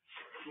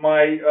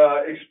my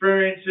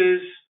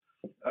experiences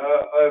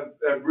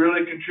have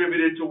really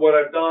contributed to what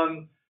I've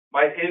done.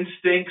 My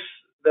instincts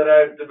that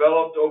I've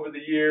developed over the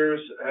years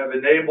have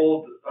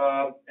enabled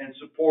and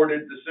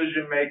supported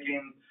decision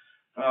making.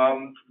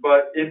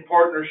 But in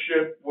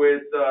partnership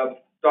with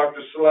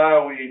Dr.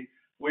 Slaoui,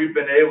 we've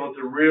been able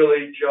to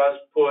really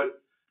just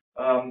put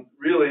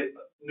really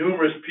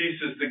numerous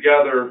pieces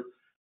together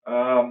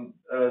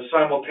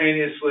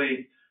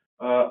simultaneously,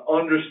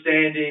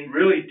 understanding,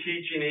 really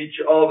teaching each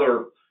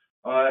other.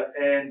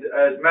 And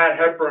as Matt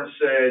Hepburn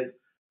said,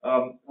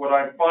 what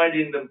I'm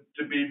finding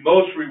to be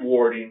most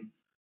rewarding,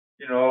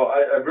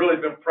 I've really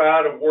been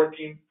proud of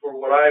working for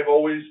what I've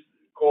always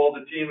called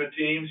a team of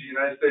teams, the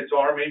United States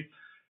Army.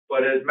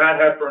 But as Matt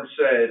Hepburn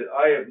said,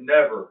 I have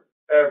never,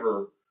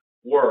 ever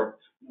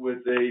worked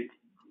with a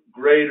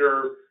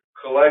greater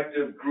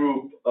collective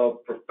group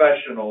of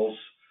professionals,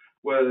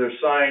 whether they're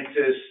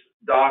scientists,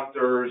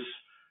 doctors,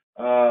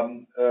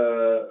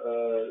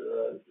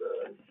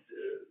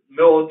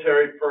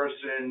 military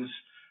persons,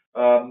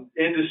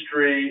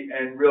 industry,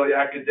 and really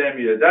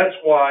academia. That's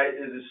why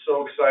it is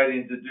so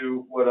exciting to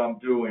do what I'm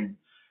doing.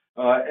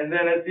 And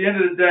then at the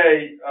end of the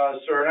day,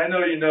 sir, and I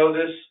know you know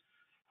this,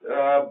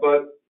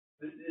 but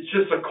it's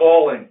just a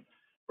calling,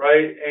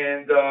 right?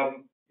 And,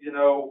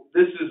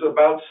 this is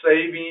about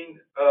saving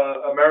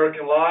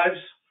American lives.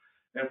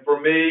 And for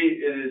me,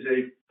 it is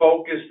a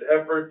focused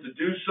effort to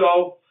do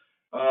so.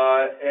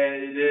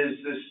 And it is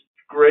this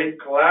great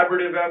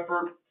collaborative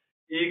effort.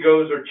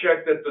 Egos are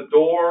checked at the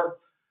door.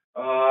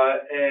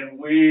 And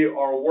we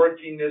are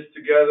working this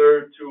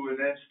together to an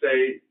end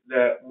state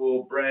that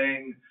will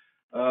bring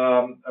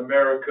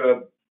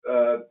America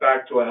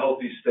back to a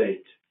healthy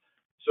state.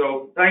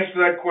 So thanks for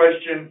that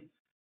question.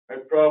 I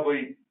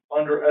probably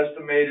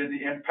underestimated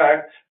the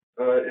impact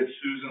if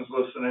Susan's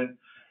listening,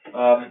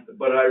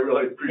 but I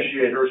really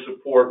appreciate her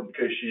support in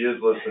case she is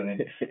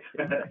listening.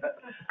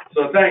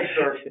 So thanks,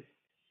 sir.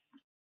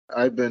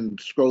 I've been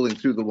scrolling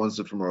through the ones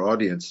from our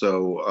audience,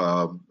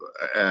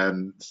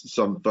 and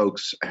some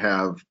folks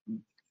have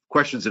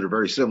questions that are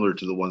very similar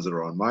to the ones that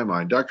are on my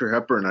mind. Dr.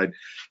 Hepburn, I'd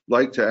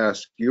like to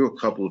ask you a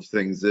couple of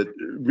things that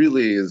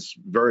really is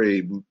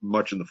very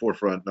much in the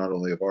forefront, not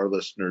only of our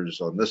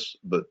listeners on this,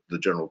 but the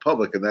general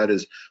public, and that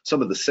is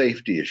some of the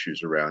safety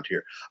issues around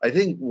here. I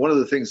think one of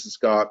the things that's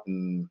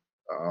gotten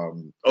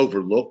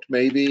overlooked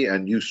maybe,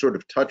 and you sort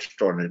of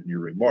touched on it in your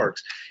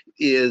remarks,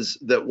 is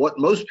that what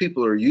most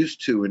people are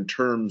used to in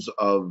terms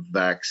of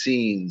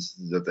vaccines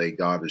that they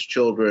got as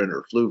children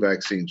or flu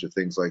vaccines or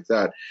things like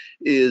that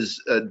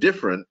is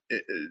different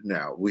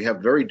now. We have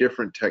very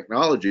different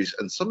technologies,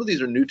 and some of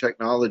these are new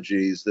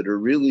technologies that are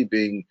really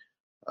being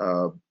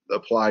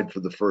applied for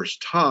the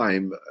first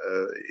time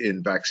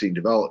in vaccine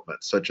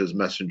development, such as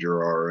messenger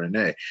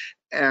RNA.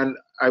 And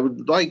I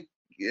would like,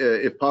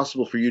 if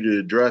possible, for you to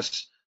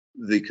address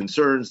the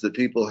concerns that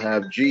people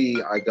have.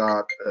 Gee, I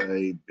got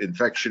an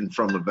infection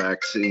from a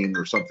vaccine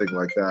or something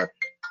like that.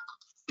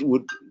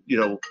 What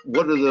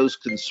are those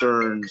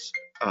concerns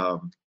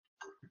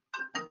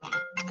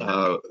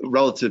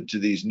relative to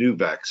these new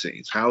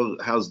vaccines?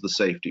 How's the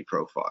safety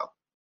profile?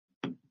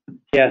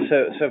 Yeah,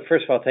 so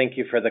first of all, thank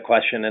you for the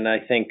question, and I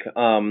think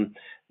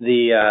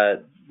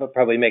I'll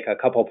probably make a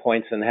couple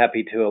points and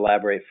happy to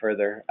elaborate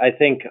further. I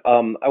think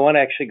I want to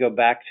actually go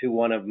back to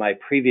one of my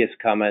previous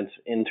comments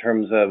in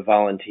terms of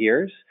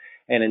volunteers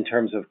and in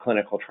terms of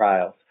clinical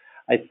trials.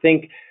 I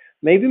think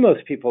maybe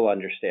most people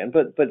understand,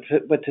 but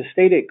to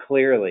state it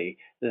clearly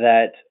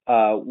that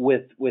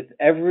with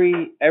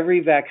every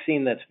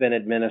vaccine that's been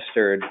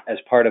administered as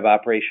part of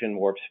Operation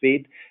Warp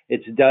Speed,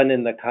 it's done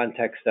in the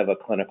context of a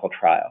clinical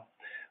trial.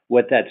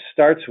 What that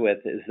starts with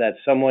is that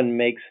someone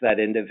makes that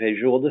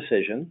individual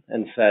decision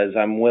and says,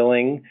 I'm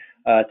willing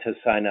to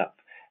sign up.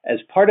 As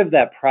part of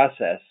that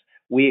process,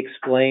 we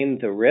explain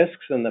the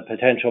risks and the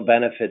potential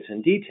benefits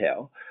in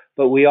detail,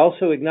 but we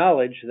also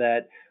acknowledge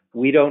that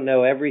we don't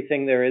know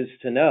everything there is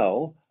to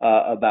know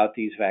about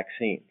these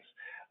vaccines.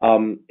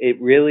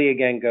 It really,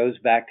 again, goes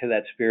back to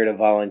that spirit of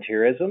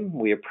volunteerism.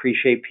 We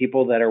appreciate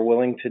people that are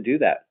willing to do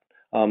that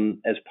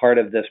as part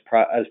of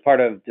as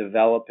part of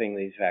developing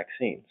these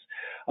vaccines.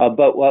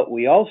 But what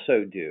we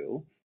also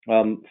do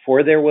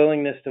for their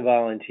willingness to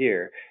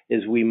volunteer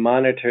is we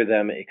monitor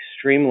them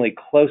extremely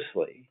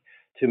closely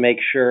to make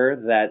sure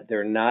that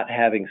they're not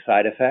having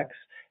side effects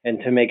and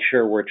to make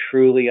sure we're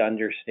truly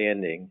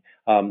understanding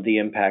the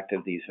impact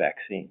of these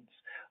vaccines.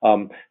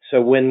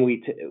 So when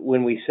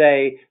we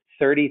say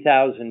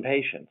 30,000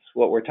 patients,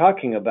 what we're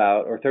talking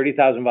about, or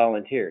 30,000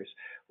 volunteers,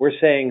 we're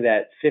saying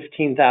that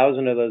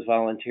 15,000 of those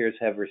volunteers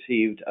have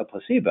received a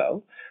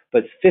placebo,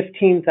 but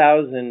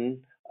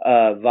 15,000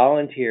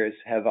 volunteers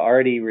have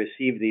already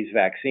received these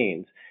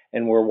vaccines,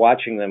 and we're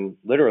watching them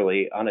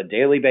literally on a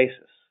daily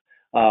basis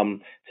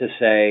to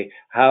say,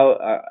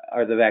 how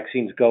are the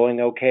vaccines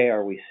going okay?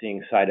 Are we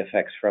seeing side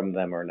effects from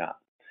them or not?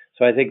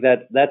 So I think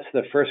that's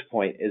the first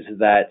point, is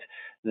that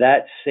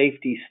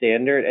safety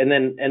standard,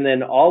 and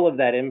then all of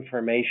that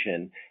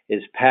information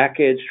is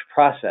packaged,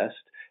 processed,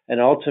 and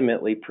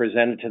ultimately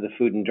presented to the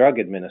Food and Drug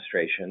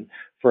Administration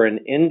for an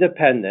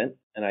independent,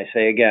 and I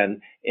say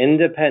again,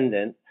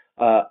 independent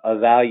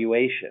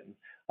evaluation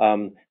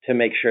to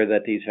make sure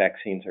that these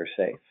vaccines are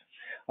safe.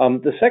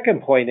 The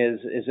second point is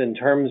in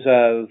terms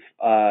of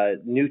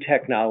new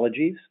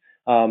technologies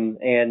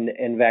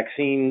and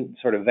vaccine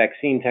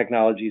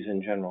technologies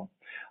in general.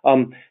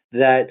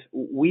 That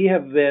we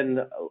have been,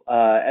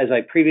 as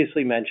I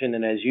previously mentioned,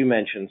 and as you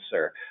mentioned,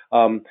 sir,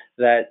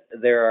 that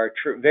there are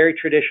very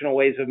traditional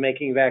ways of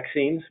making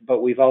vaccines,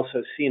 but we've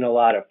also seen a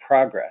lot of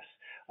progress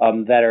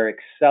that are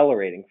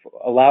accelerating,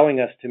 allowing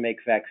us to make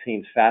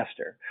vaccines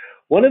faster.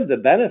 One of the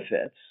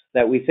benefits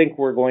that we think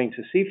we're going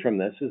to see from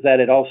this is that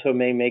it also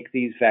may make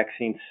these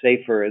vaccines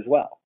safer as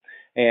well.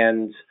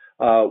 And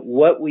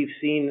what we've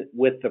seen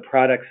with the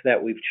products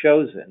that we've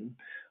chosen,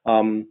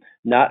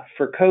 not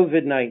for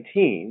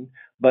COVID-19,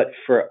 but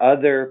for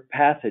other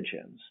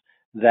pathogens,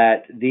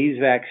 that these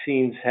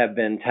vaccines have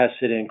been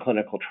tested in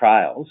clinical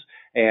trials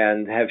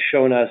and have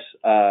shown us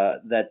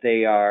that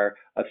they are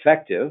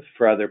effective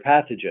for other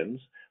pathogens,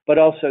 but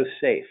also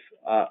safe.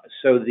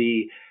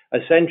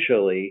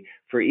 Essentially,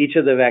 for each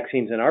of the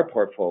vaccines in our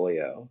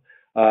portfolio,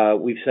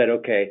 we've said,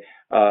 okay,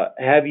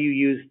 have you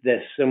used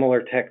this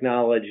similar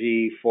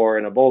technology for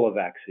an Ebola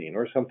vaccine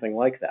or something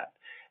like that?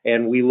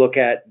 And we look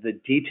at the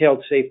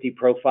detailed safety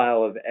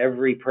profile of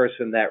every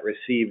person that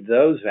received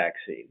those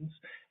vaccines,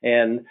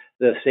 and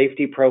the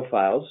safety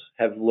profiles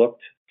have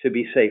looked to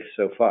be safe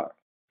so far.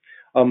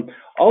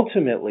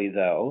 Ultimately,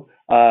 though,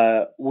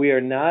 we are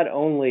not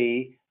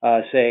only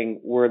saying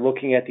we're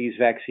looking at these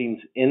vaccines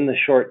in the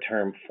short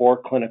term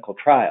for clinical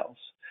trials,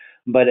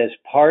 but as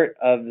part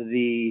of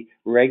the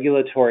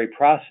regulatory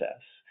process,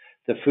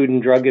 the Food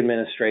and Drug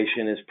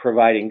Administration is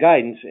providing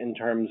guidance in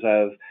terms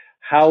of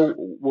how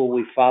will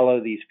we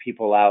follow these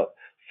people out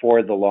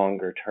for the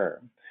longer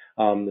term.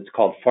 It's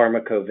called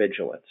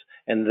pharmacovigilance.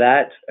 And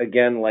that,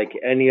 again, like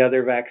any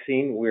other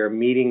vaccine, we're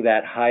meeting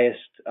that highest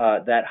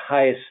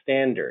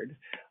standard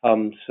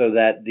so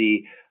that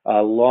the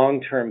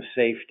long-term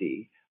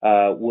safety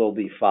will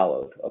be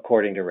followed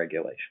according to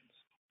regulations.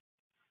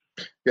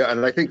 Yeah,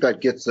 and I think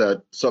that gets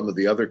at some of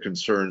the other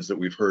concerns that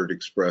we've heard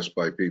expressed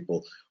by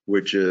people,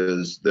 which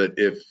is that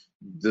if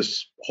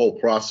this whole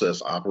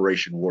process,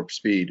 Operation Warp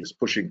Speed, is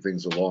pushing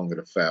things along at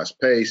a fast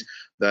pace,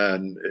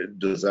 then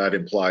does that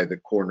imply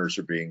that corners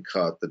are being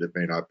cut, that it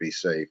may not be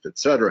safe, et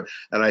cetera?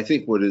 And I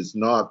think what is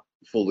not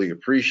fully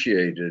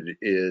appreciated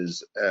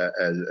is,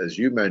 as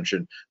you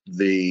mentioned,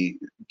 the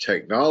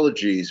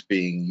technologies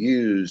being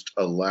used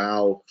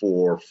allow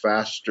for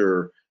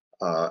faster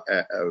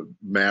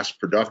mass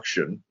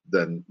production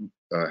than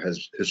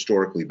has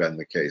historically been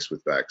the case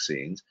with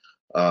vaccines.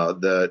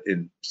 That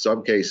in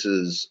some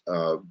cases,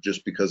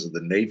 just because of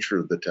the nature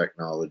of the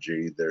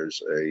technology,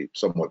 there's a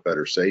somewhat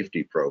better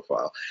safety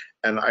profile.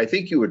 And I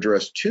think you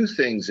addressed two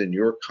things in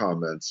your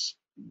comments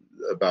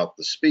about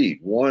the speed.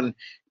 One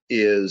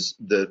is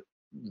that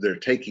they're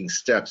taking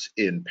steps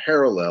in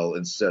parallel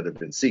instead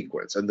of in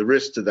sequence. And the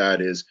risk to that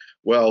is,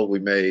 well, we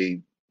may,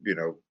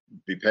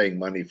 be paying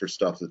money for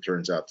stuff that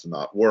turns out to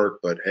not work,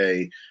 but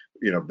hey,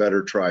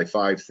 better try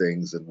 5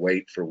 things and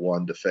wait for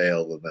one to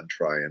fail and then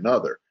try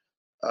another.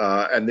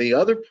 And the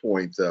other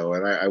point, though,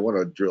 and I want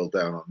to drill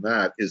down on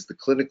that, is the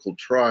clinical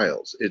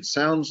trials. It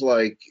sounds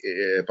like,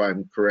 if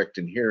I'm correct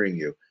in hearing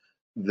you,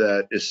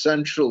 that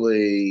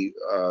essentially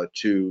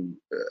to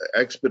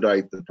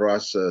expedite the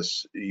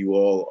process, you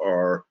all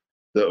are,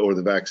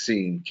 the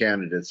vaccine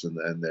candidates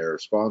and their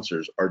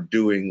sponsors are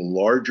doing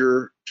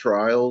larger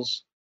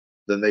trials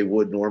than they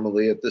would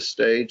normally at this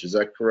stage. Is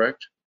that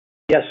correct?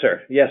 Yes,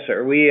 sir. Yes,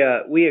 sir.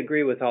 We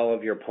agree with all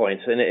of your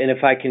points. And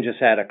if I can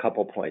just add a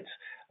couple points.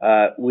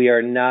 We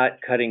are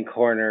not cutting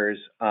corners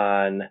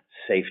on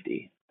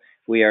safety.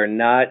 We are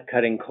not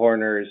cutting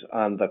corners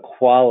on the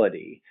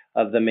quality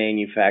of the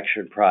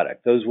manufactured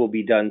product. Those will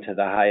be done to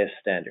the highest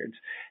standards.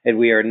 And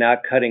we are not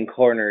cutting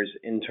corners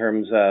in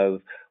terms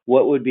of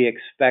what would be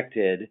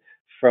expected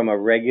from a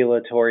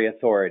regulatory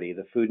authority,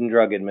 the Food and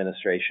Drug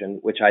Administration,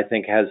 which I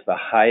think has the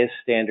highest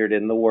standard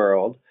in the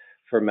world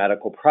for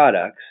medical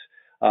products.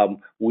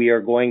 We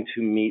are going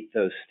to meet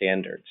those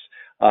standards.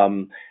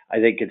 I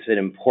think it's an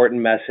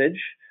important message.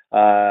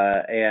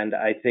 And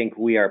I think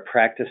we are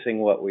practicing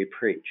what we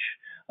preach.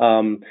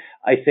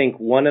 I think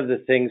one of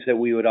the things that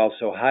we would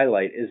also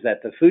highlight is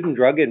that the Food and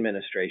Drug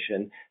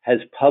Administration has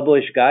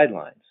published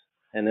guidelines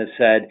and has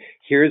said,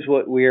 here's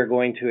what we are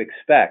going to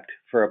expect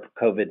for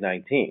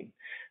COVID-19.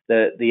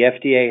 The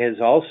FDA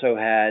has also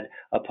had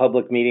a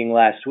public meeting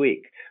last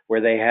week where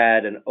they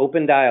had an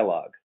open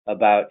dialogue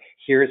about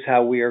here's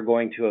how we are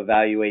going to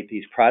evaluate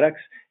these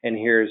products and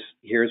here's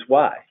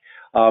why.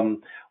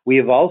 We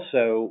have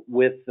also,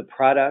 with the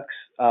products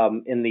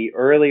in the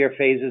earlier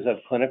phases of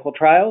clinical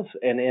trials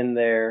and in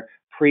their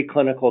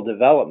preclinical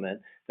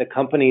development, the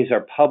companies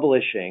are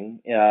publishing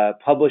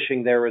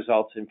their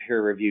results in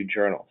peer-reviewed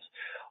journals.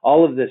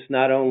 All of this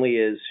not only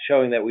is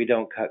showing that we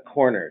don't cut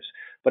corners,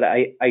 but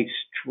I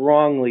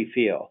strongly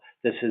feel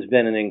this has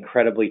been an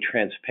incredibly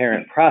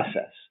transparent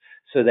process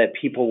so that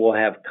people will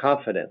have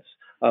confidence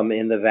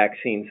in the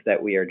vaccines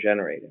that we are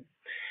generating.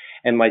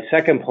 And my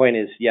second point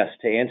is, yes,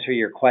 to answer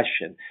your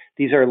question,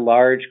 these are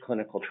large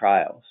clinical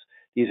trials.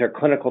 These are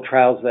clinical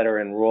trials that are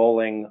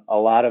enrolling a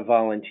lot of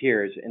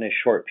volunteers in a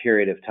short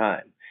period of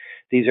time.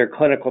 These are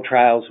clinical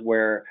trials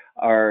where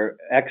our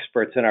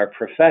experts and our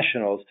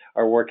professionals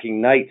are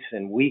working nights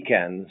and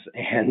weekends.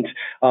 And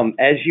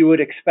as you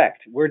would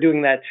expect, we're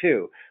doing that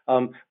too.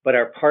 But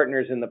our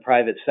partners in the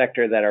private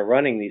sector that are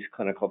running these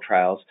clinical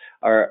trials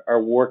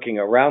are working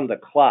around the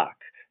clock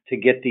to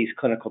get these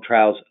clinical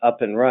trials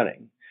up and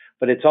running.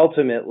 But it's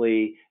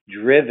ultimately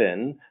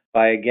driven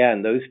by,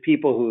 again, those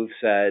people who've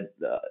said,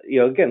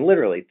 again,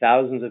 literally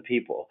thousands of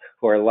people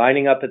who are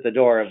lining up at the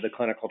door of the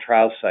clinical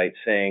trial site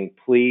saying,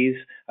 please,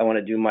 I want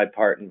to do my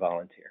part and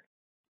volunteer.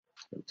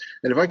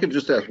 And if I could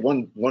just ask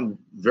one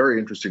very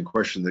interesting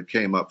question that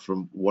came up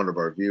from one of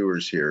our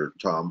viewers here,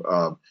 Tom,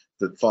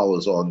 that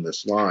follows on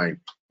this line.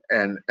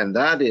 And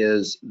that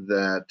is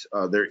that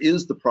there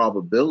is the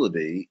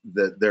probability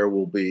that there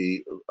will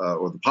be,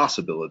 or the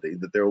possibility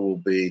that there will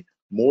be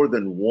more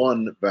than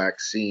one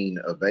vaccine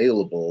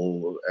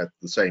available at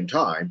the same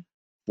time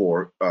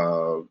for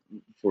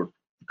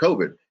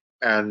COVID.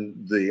 And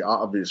the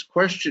obvious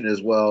question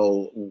is,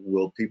 well,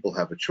 will people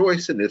have a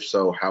choice? And if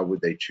so, how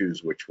would they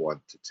choose which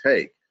one to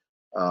take?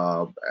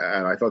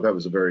 And I thought that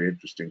was a very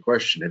interesting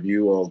question. Have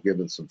you all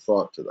given some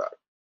thought to that?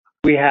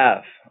 We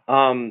have.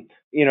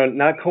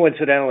 Not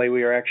coincidentally,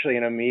 we were actually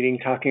in a meeting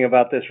talking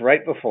about this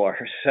right before.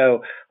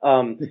 So,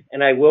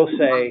 and I will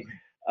say,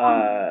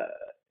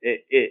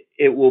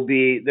 there will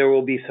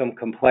be some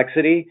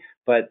complexity,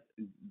 but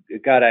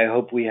God, I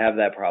hope we have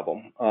that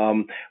problem.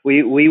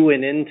 We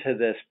went into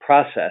this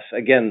process,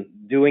 again,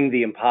 doing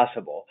the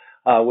impossible,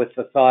 with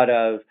the thought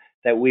of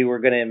that we were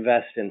going to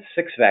invest in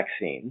 6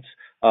 vaccines,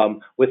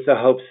 with the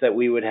hopes that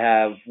we would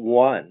have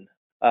one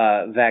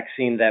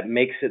vaccine that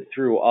makes it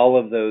through all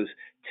of those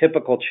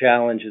typical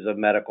challenges of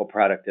medical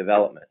product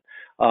development.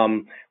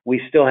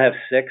 We still have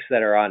 6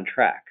 that are on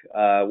track.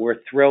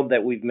 We're thrilled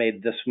that we've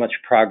made this much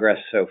progress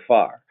so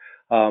far.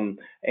 But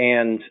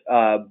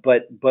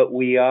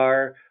we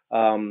are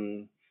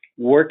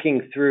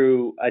working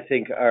through, I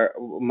think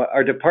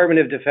our Department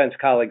of Defense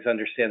colleagues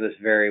understand this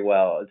very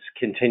well. It's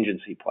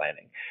contingency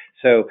planning.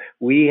 So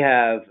we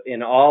have,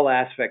 in all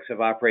aspects of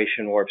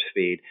Operation Warp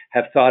Speed,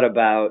 have thought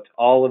about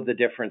all of the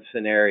different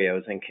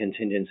scenarios and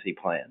contingency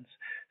plans.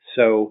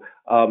 So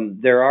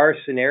there are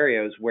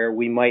scenarios where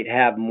we might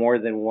have more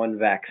than one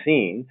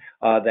vaccine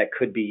that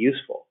could be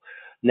useful.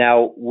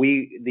 Now,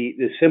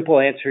 the simple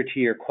answer to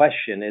your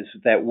question is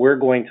that we're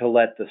going to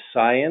let the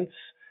science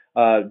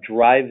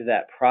drive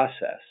that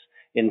process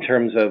in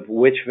terms of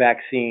which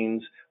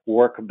vaccines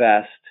work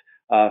best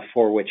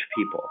for which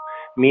people.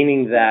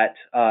 Meaning that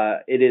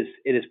it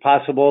is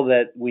possible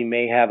that we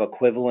may have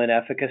equivalent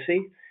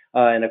efficacy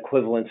and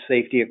equivalent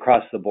safety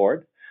across the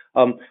board.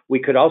 We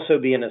could also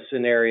be in a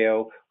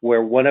scenario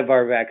where one of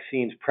our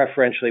vaccines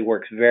preferentially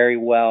works very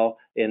well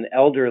in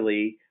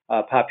elderly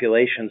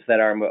populations that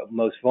are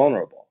most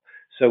vulnerable.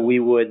 So we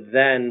would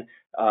then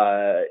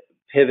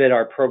pivot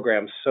our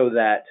programs so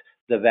that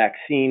the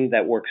vaccine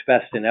that works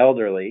best in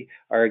elderly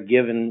are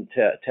given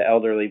to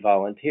elderly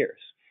volunteers.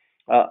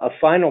 A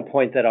final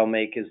point that I'll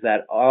make is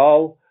that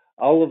all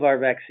of our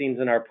vaccines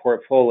in our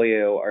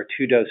portfolio are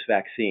 2-dose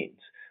vaccines,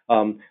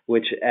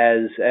 which,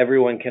 as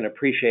everyone can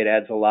appreciate,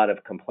 adds a lot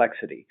of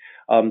complexity.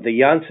 The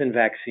Janssen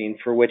vaccine,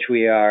 for which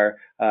we are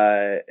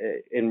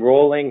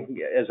enrolling,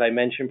 as I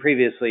mentioned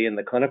previously, in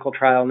the clinical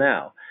trial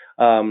now,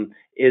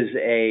 is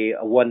a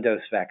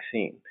 1-dose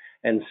vaccine.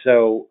 And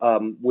so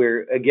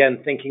we're,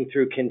 again, thinking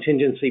through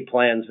contingency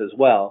plans as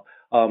well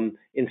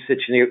in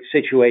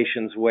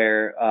situations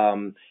where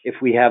if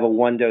we have a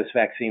 1-dose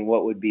vaccine,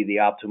 what would be the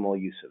optimal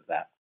use of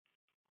that?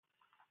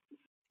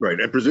 Right,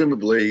 and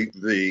presumably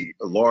the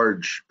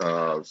large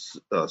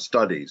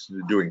studies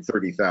doing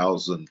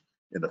 30,000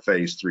 in a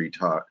phase 3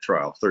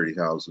 trial,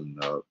 30,000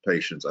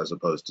 patients as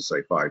opposed to,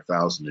 say,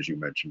 5,000, as you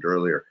mentioned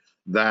earlier,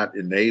 that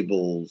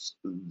enables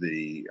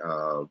the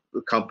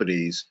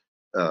companies,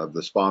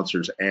 the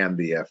sponsors, and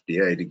the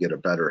FDA to get a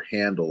better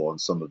handle on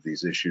some of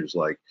these issues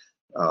like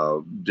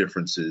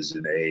differences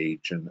in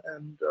age and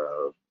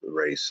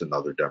race and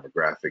other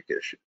demographic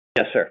issues.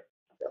 Yes, sir.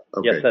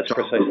 Okay. Yes, that's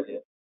precisely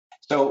it.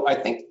 So I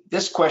think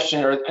this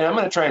question, and I'm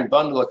going to try and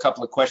bundle a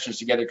couple of questions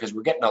together because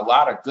we're getting a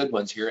lot of good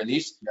ones here. And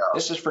this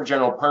is for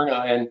General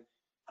Perna. And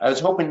I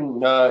was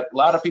hoping a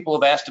lot of people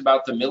have asked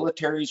about the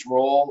military's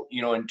role,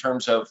 in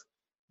terms of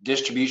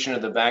distribution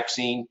of the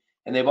vaccine.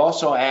 And they've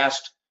also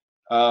asked,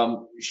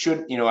 I've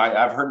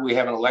heard we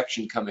have an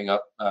election coming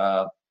up.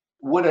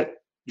 Would a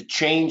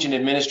change in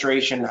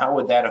administration, how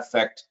would that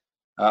affect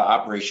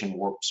Operation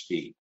Warp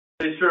Speed?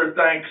 Sure,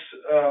 thanks.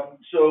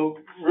 So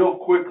real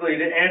quickly,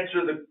 to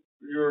answer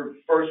your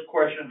first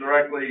question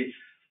directly,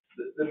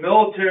 the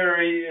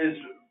military is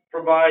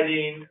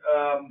providing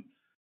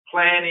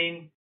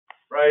planning,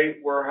 right?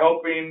 We're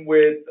helping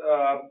with,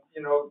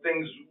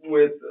 things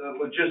with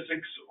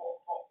logistics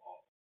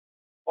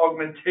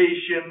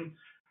augmentation,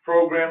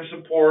 program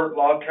support,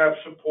 LOGCAP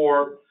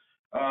support.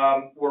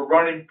 We're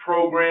running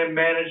program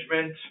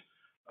management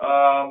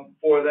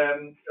for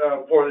them,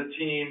 for the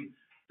team.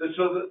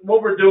 So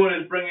what we're doing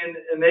is bringing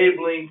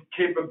enabling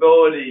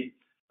capability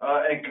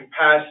and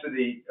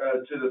capacity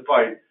to the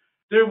fight.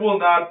 There will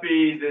not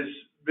be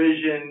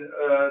vision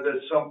that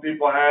some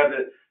people have,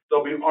 that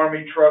there'll be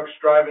Army trucks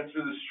driving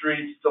through the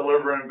streets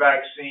delivering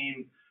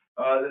vaccine.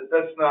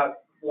 That's not,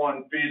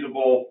 one,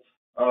 feasible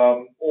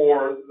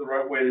or the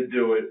right way to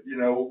do it. You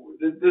know,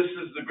 this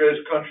is the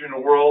greatest country in the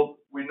world.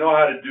 We know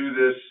how to do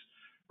this,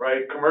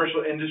 right?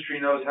 Commercial industry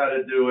knows how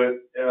to do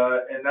it,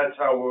 and that's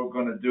how we're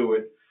going to do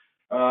it.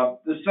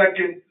 The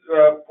second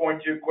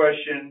point to your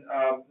question,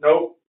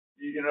 nope.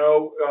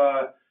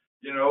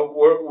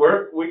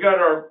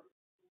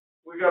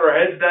 We got our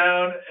heads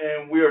down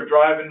and we are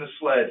driving the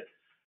sled,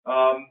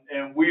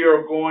 and we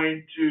are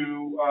going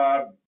to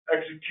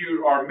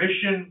execute our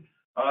mission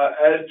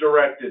as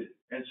directed.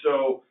 And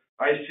so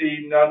I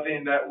see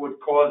nothing that would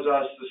cause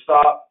us to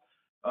stop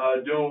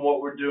doing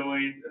what we're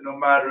doing, no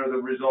matter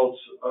the results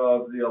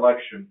of the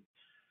election.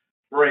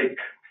 Break.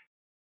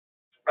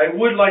 I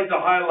would like to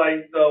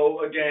highlight,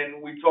 though,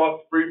 again, we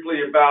talked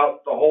briefly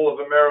about the whole of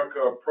America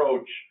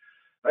approach.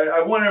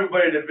 I want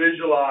everybody to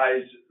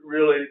visualize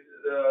really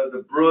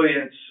the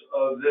brilliance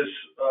of this,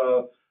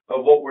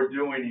 of what we're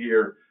doing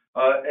here.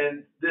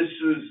 And this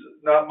is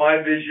not my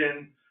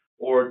vision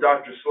or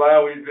Dr.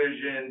 Slaowi's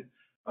vision,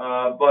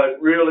 but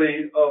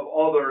really of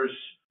others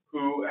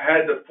who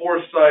had the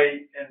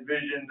foresight and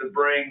vision to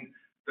bring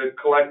the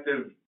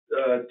collective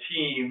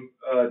team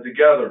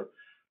together.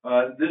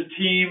 This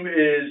team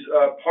is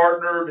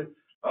partnered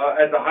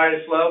at the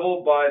highest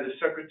level by the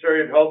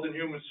Secretary of Health and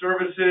Human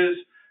Services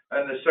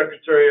and the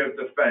Secretary of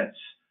Defense.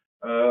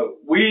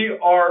 We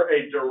are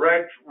a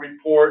direct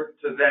report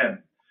to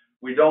them.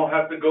 We don't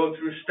have to go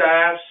through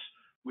staffs.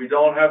 We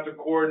don't have to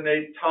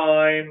coordinate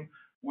time.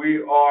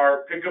 We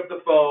are pick up the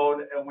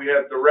phone and we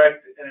have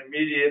direct and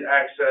immediate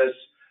access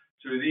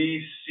to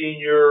these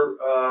senior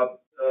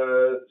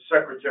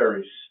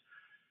secretaries.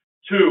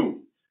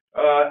 Two,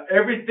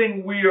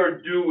 everything we are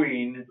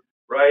doing,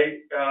 right,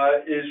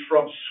 is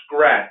from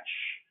scratch,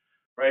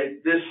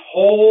 right? This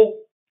whole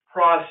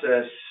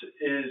process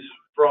is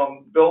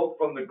built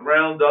from the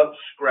ground up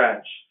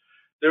scratch.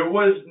 There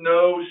was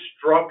no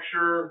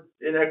structure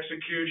in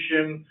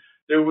execution.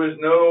 There was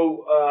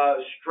no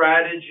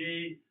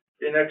strategy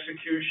in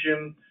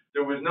execution.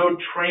 There was no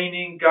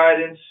training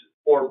guidance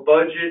or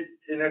budget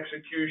in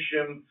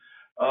execution.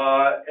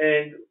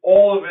 And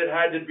all of it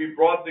had to be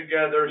brought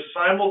together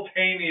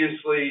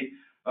simultaneously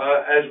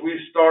as we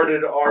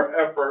started our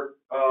effort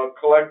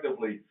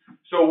collectively.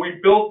 So we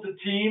built the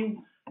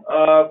team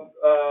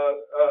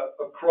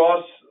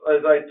across,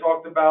 as I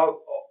talked about,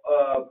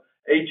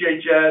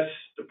 HHS,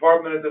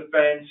 Department of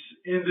Defense,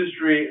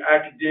 industry,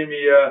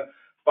 academia,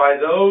 by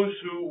those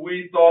who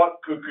we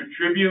thought could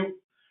contribute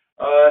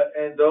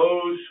and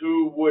those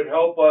who would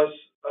help us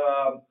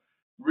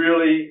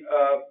really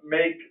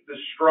make the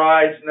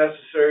strides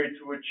necessary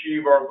to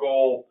achieve our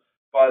goal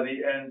by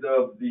the end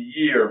of the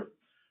year.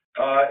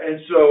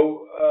 And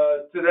so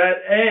to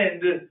that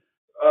end,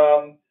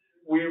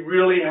 we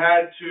really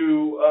had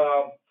to,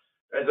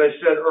 as I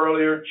said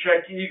earlier,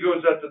 check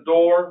egos at the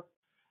door.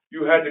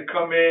 You had to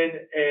come in,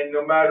 and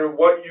no matter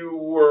what you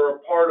were a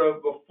part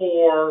of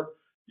before,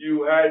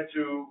 you had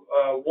to,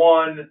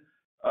 one,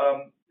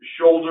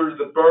 shoulder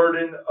the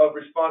burden of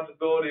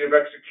responsibility of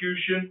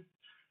execution,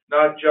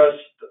 not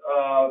just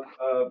of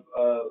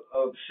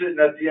sitting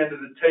at the end of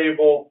the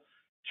table.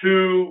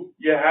 Two,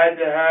 you had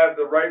to have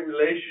the right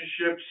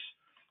relationships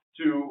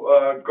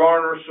to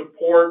garner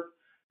support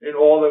in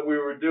all that we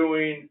were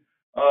doing.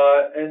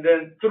 And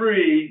then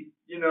three,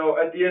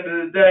 at the end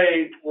of the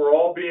day, we're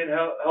all being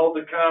held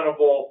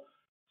accountable,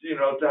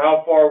 to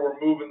how far we're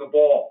moving the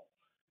ball.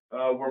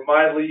 We're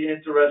mildly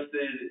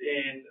interested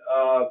in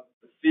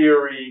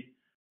theory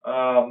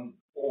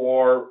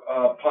or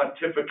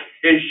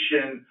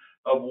pontification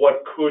of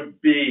what could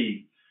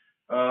be.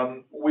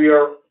 We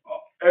are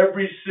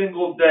every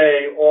single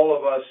day, all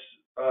of us,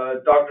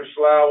 Dr.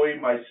 Slaowi,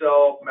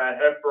 myself, Matt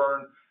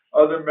Hepburn,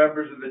 other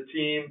members of the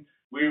team,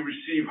 we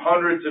receive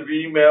hundreds of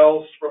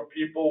emails from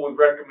people with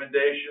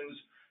recommendations.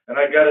 And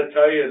I got to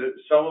tell you that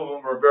some of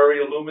them are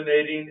very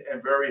illuminating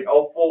and very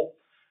helpful,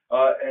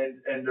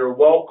 and they're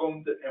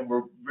welcomed, and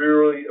we're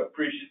really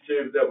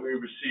appreciative that we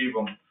receive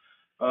them.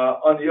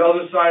 On the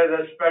other side of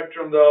that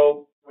spectrum,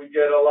 though, we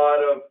get a lot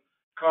of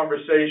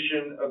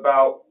conversation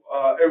about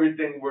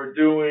everything we're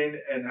doing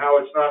and how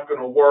it's not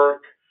going to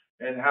work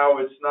and how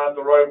it's not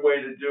the right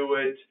way to do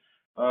it.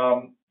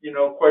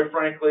 Quite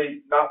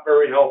frankly, not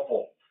very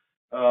helpful.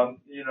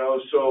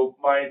 So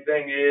my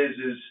thing is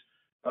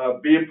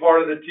be a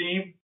part of the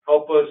team,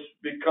 help us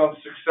become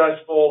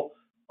successful,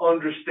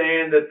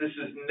 understand that this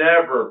has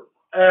never,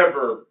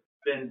 ever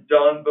been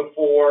done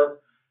before.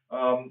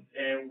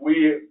 And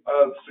we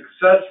have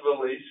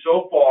successfully,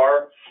 so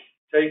far,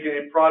 taken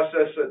a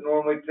process that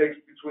normally takes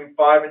between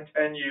 5 and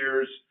 10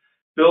 years,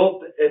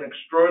 built an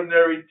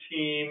extraordinary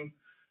team,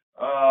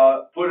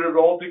 put it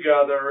all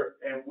together,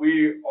 and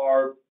we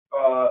are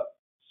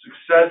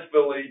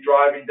successfully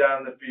driving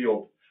down the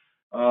field.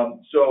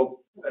 So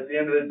at the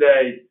end of the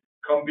day,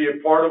 come be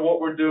a part of what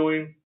we're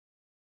doing,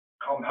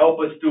 come help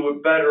us do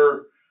it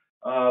better,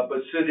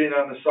 but sitting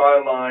on the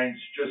sidelines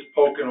just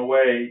poking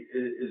away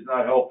is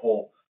not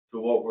helpful to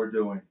what we're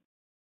doing.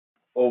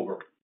 Over.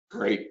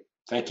 Great.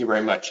 Thank you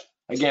very much.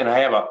 Again, I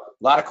have a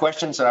lot of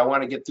questions that I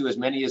want to get through as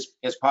many as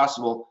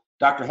possible.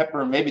 Dr.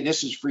 Hepburn, maybe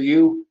this is for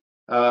you.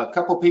 A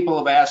couple people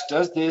have asked,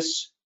 does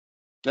this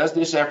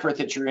effort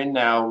that you're in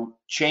now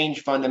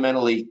change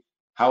fundamentally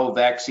how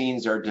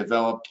vaccines are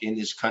developed in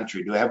this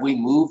country? Have we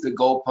moved the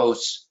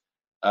goalposts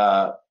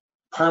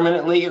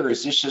permanently, or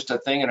is this just a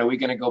thing? And are we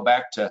going to go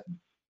back to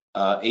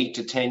 8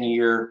 to 10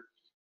 year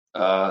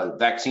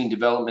vaccine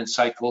development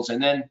cycles?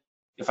 And then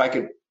if I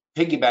could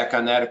piggyback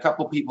on that, a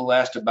couple people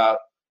asked about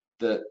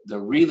the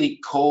really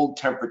cold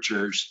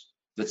temperatures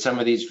that some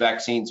of these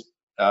vaccines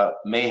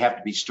may have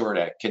to be stored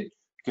at.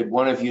 Could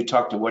one of you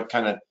talk to what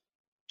kind of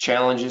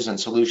challenges and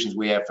solutions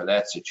we have for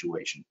that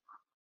situation?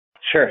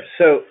 Sure.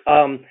 So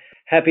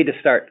happy to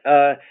start.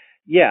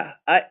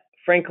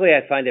 Frankly,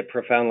 I find it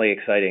profoundly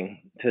exciting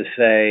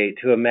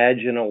to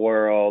imagine a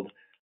world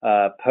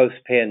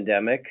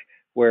post-pandemic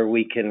where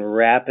we can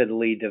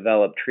rapidly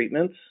develop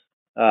treatments,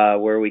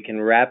 where we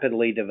can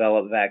rapidly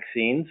develop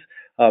vaccines,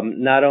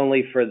 not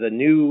only for the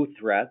new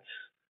threats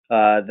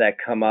that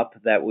come up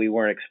that we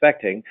weren't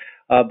expecting,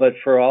 but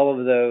for all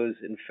of those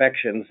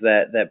infections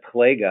that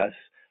plague us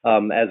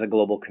as a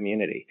global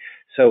community.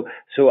 So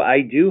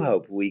I do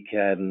hope we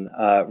can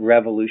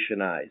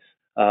revolutionize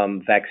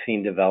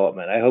vaccine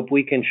development. I hope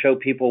we can show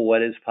people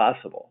what is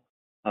possible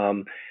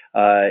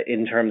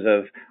in terms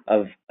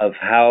of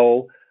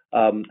how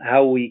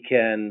we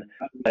can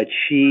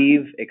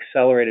achieve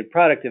accelerated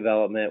product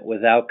development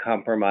without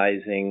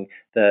compromising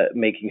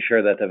making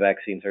sure that the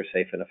vaccines are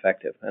safe and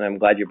effective. And I'm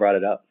glad you brought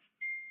it up.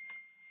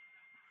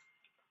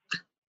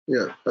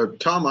 Yeah,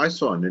 Tom, I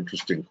saw an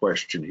interesting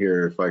question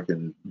here, if I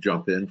can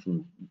jump in,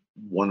 from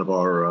one of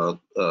our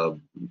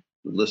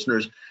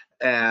listeners.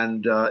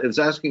 And it was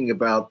asking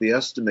about the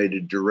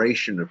estimated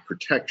duration of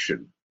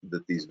protection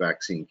that these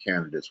vaccine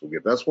candidates will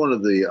give. That's one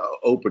of the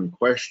open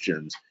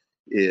questions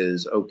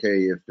is,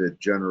 okay, if it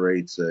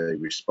generates a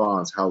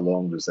response, how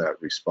long does that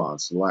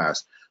response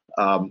last?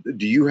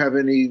 Do you have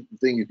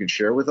anything you can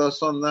share with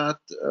us on that,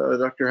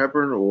 Dr.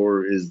 Hepburn,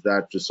 or is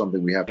that just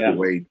something we have to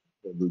wait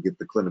until we get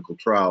the clinical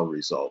trial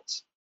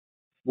results?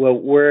 Well,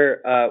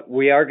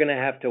 we are going to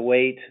have to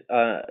wait.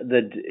 We're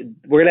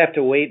going to have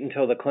to wait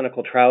until the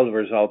clinical trial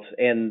results.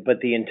 But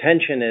the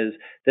intention is,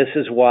 this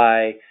is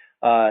why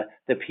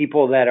the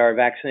people that are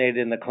vaccinated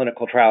in the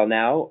clinical trial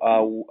now,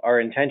 our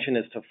intention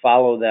is to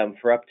follow them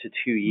for up to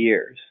 2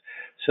 years,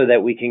 so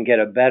that we can get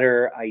a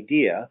better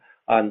idea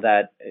on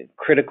that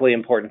critically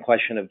important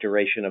question of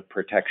duration of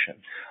protection.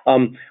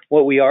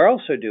 What we are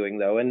also doing,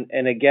 though,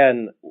 and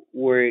again,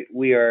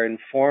 we are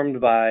informed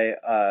by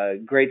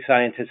great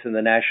scientists in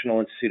the National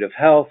Institute of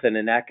Health and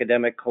in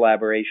academic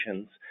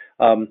collaborations,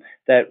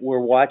 that we're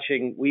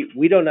watching.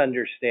 We don't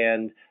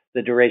understand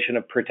the duration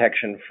of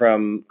protection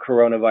from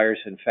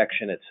coronavirus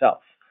infection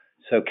itself.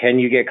 So can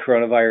you get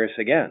coronavirus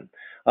again?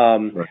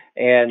 Right.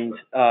 And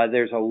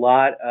there's a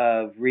lot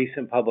of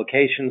recent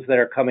publications that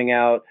are coming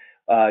out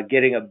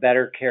getting a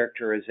better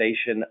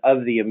characterization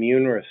of the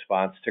immune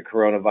response to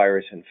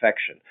coronavirus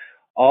infection.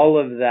 All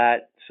of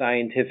that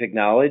scientific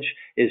knowledge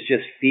is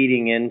just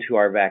feeding into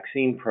our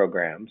vaccine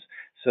programs,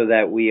 so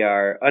that we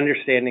are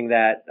understanding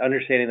that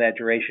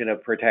duration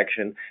of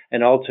protection,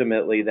 and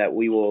ultimately that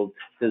we will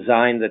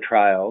design the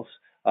trials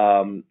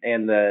and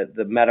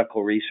the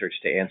medical research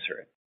to answer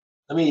it.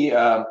 Let me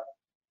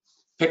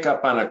pick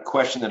up on a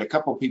question that a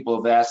couple of people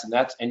have asked,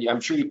 and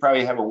I'm sure you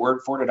probably have a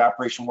word for it at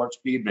Operation Warp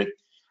Speed, but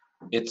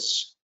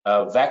it's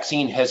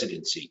vaccine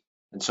hesitancy.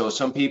 And so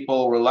some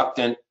people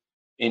reluctant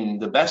in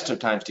the best of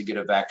times to get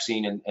a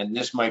vaccine, and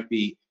this might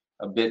be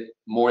a bit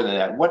more than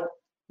that. What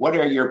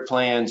are your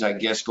plans, I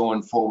guess,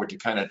 going forward to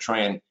kind of try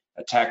and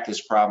attack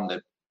this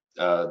problem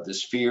that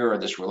this fear or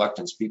this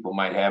reluctance people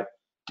might have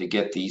to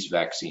get these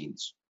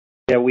vaccines?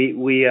 Yeah,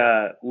 we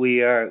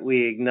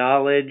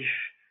acknowledge,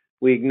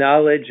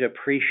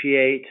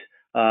 appreciate,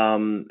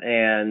 and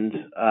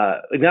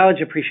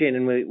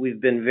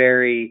we've been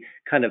very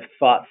kind of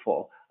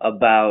thoughtful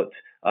about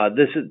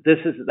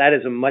that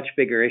is a much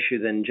bigger issue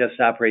than just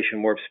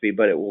Operation Warp Speed,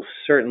 but it will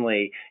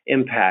certainly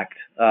impact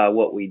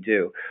what we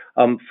do.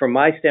 From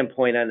my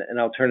standpoint, and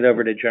I'll turn it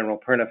over to General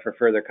Perna for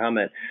further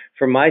comment.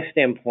 From my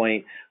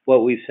standpoint,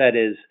 what we've said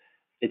is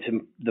it's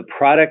the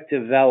product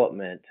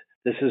development.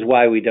 This is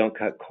why we don't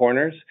cut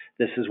corners.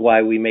 This is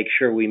why we make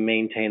sure we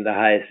maintain the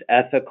highest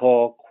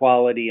ethical,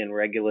 quality, and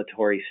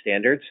regulatory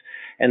standards,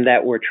 and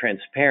that we're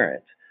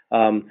transparent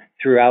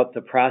throughout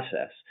the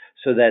process,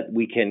 so that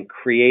we can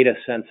create a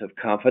sense of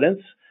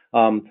confidence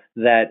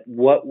that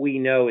what we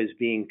know is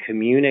being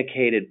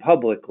communicated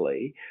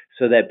publicly,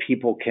 so that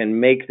people can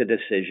make the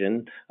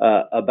decision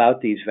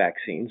about these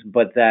vaccines.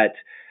 But that,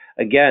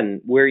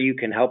 again, where you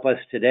can help us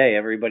today,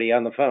 everybody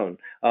on the phone,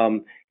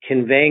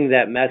 conveying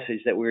that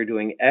message that we're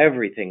doing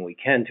everything we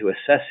can to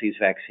assess these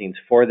vaccines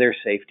for their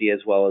safety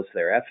as well as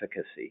their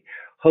efficacy.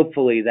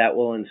 Hopefully that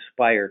will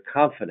inspire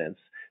confidence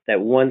that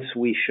once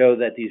we show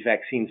that these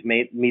vaccines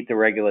meet the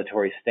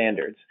regulatory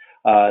standards,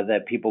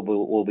 that people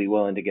will be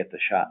willing to get the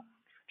shot.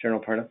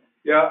 General Perna?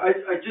 Yeah,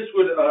 I just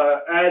would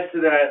add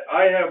to that.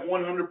 I have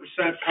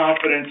 100%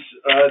 confidence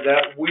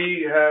that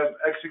we have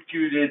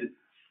executed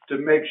to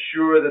make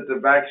sure that the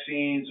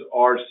vaccines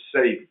are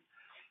safe.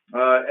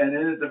 And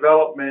in the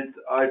development,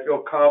 I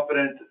feel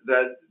confident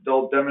that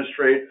they'll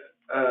demonstrate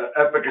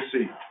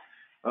efficacy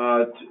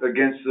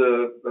against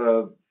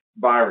the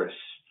virus.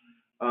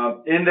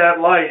 In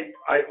that light,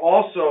 I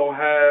also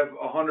have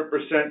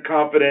 100%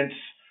 confidence,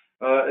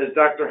 as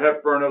Dr.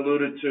 Hepburn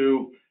alluded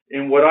to,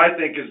 in what I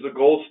think is the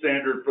gold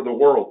standard for the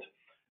world,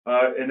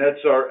 and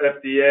that's our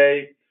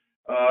FDA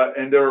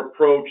and their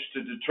approach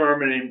to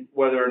determining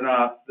whether or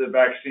not the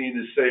vaccine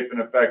is safe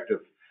and effective.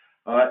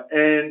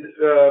 And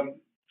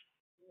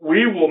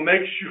we will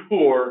make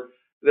sure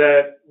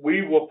that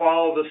we will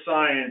follow the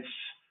science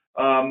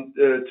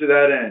to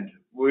that end.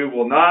 We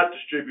will not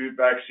distribute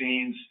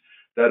vaccines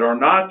that are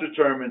not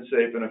determined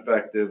safe and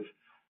effective.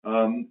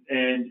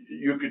 And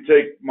you could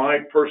take my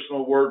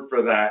personal word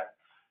for that,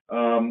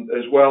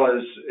 as well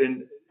as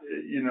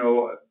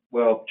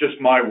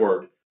just my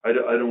word. I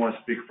don't want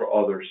to speak for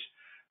others.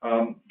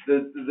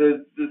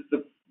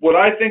 What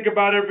I think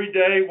about every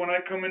day when I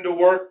come into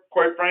work,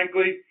 quite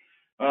frankly,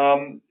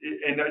 and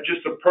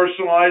just to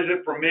personalize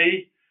it for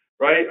me,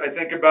 right? I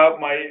think about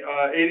my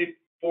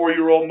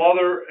 84-year-old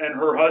mother and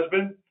her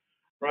husband,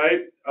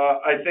 right?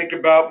 I think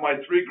about my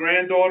 3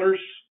 granddaughters,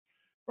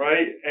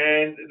 right?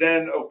 And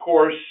then, of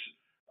course,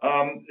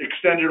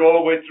 extended all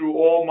the way through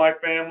all my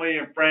family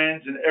and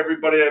friends and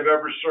everybody I've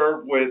ever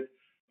served with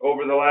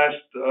over the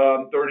last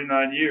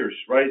 39 years,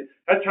 right?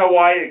 That's how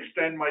I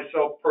extend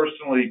myself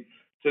personally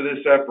to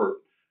this effort.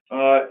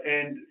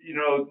 And,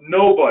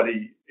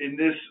 nobody in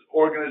this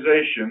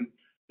organization,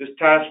 this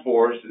task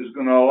force, is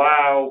going to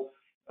allow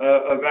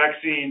a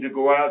vaccine to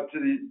go out to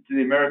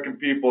the American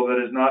people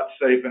that is not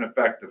safe and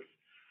effective.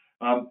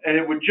 And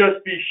it would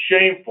just be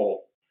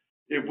shameful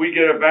if we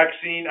get a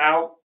vaccine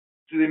out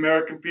to the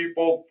American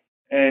people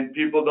and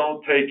people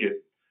don't take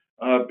it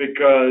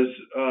because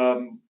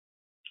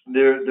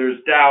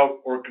there's doubt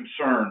or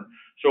concern.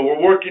 So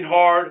we're working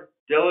hard,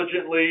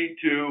 diligently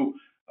to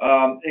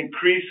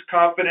increase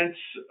confidence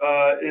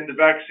in the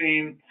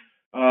vaccine.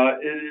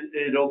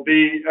 It'll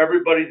be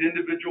everybody's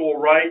individual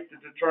right to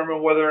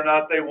determine whether or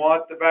not they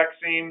want the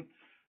vaccine.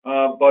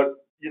 But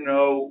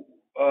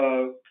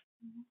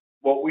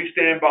what we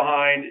stand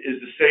behind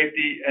is the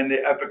safety and the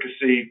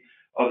efficacy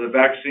of the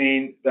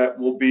vaccine that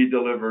will be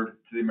delivered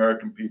to the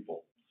American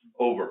people.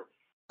 Over.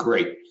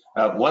 Great.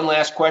 One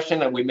last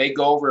question, and we may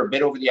go over a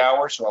bit over the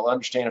hour, so I'll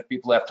understand if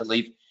people have to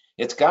leave.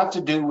 It's got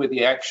to do with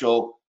the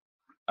actual,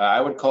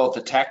 I would call it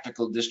the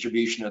tactical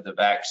distribution of the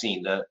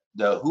vaccine.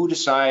 The who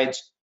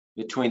decides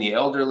between the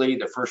elderly,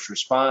 the first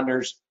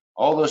responders,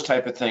 all those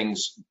type of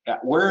things.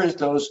 Where is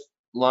those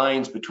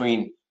lines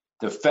between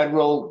the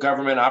federal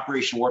government,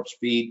 Operation Warp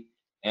Speed,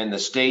 and the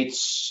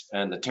states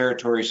and the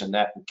territories and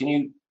that? Can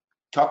you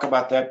talk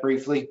about that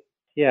briefly?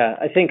 Yeah,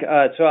 I think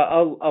so.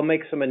 I'll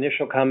make some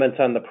initial comments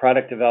on the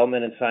product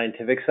development and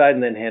scientific side,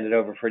 and then hand it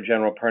over for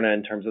General Perna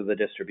in terms of the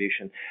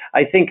distribution.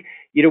 I think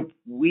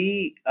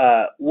we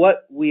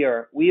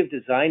have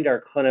designed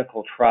our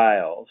clinical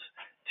trials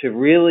to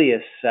really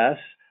assess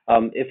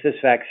if this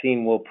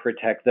vaccine will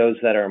protect those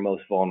that are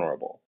most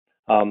vulnerable.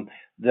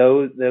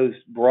 Those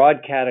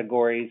broad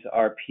categories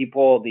are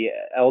people, the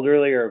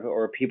elderly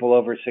or people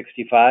over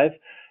 65,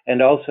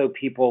 and also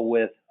people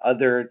with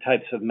other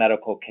types of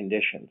medical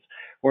conditions.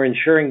 We're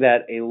ensuring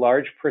that a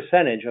large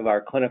percentage of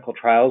our clinical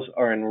trials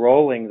are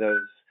enrolling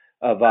those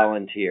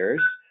volunteers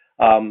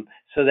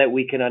so that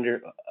we can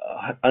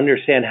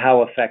understand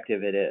how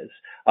effective it is.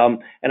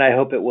 And I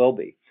hope it will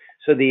be.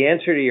 So the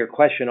answer to your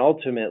question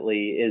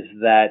ultimately is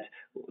that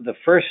the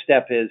first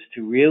step is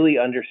to really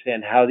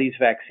understand how these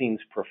vaccines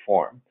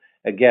perform.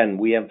 Again,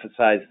 we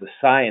emphasize the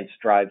science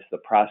drives the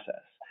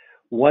process.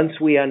 Once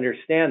we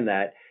understand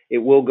that, it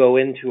will go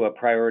into a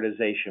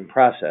prioritization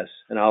process,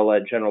 and I'll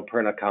let General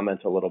Perna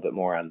comment a little bit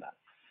more on that.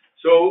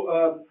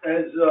 So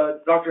as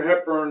Dr.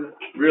 Hepburn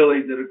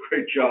really did a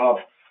great job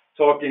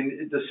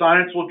talking, the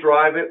science will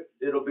drive it.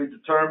 It'll be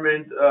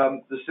determined,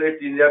 the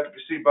safety and the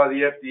efficacy by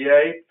the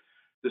FDA.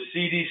 The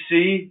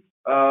CDC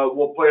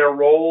will play a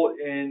role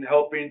in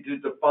helping to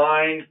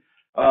define,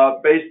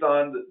 based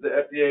on the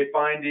FDA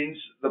findings,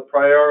 the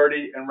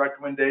priority and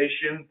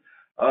recommendation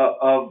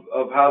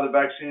of how the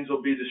vaccines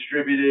will be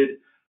distributed.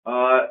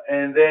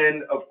 And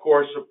then, of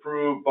course,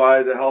 approved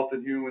by the Health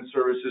and Human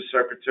Services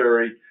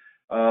Secretary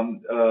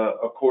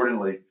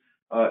accordingly.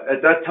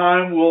 At that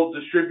time, we'll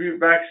distribute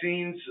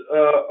vaccines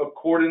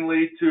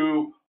accordingly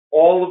to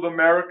all of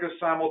America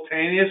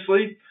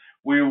simultaneously.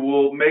 We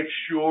will make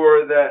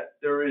sure that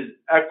there is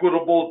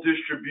equitable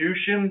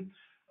distribution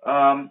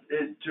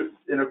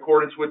in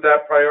accordance with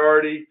that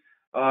priority.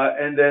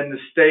 And then the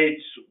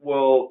states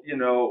will,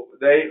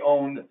 they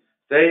own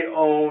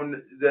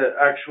the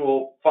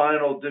actual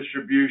final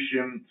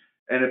distribution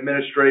and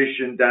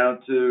administration down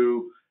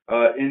to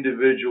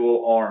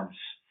individual arms.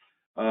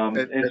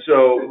 And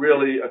so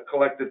really a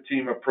collective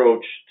team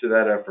approach to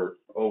that effort.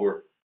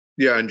 Over.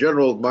 Yeah, in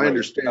general, my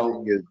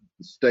understanding is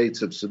the states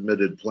have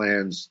submitted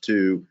plans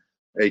to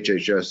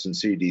HHS and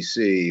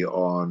CDC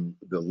on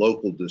the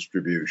local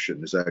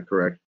distribution. Is that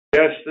correct?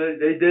 Yes,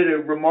 they did a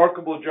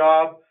remarkable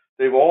job.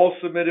 They've all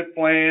submitted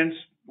plans.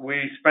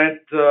 We spent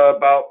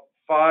about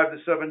 5 to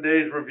 7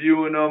 days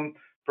reviewing them,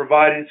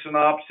 providing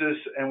synopsis,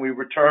 and we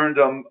returned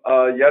them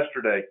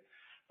yesterday.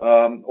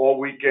 All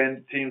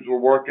weekend teams were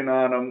working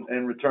on them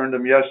and returned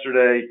them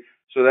yesterday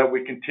so that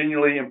we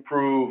continually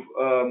improve,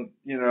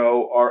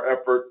 our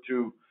effort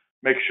to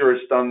make sure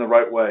it's done the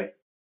right way.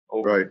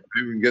 Over. Right.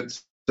 Maybe we can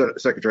get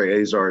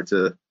Secretary Azar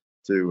to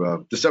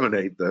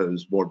disseminate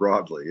those more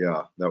broadly.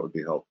 Yeah, that would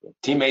be helpful.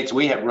 Teammates,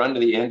 we have run to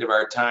the end of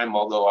our time,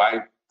 although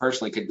I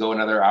personally could go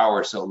another hour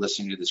or so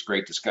listening to this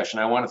great discussion.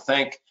 I want to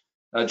thank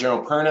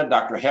General Perna,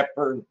 Dr.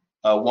 Hepburn,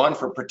 one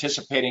for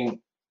participating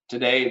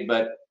today,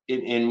 but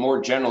in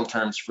more general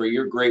terms for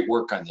your great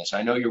work on this.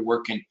 I know you're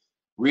working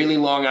really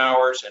long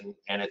hours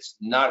and it's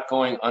not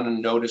going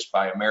unnoticed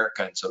by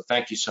America. And so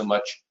thank you so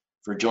much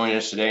for joining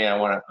us today. And I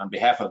want to, on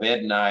behalf of Ed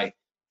and I,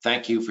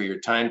 thank you for your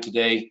time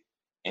today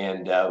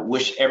and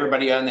wish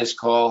everybody on this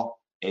call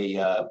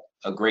a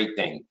great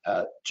thing.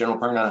 General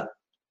Perna,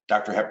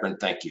 Dr. Hepburn,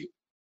 thank you.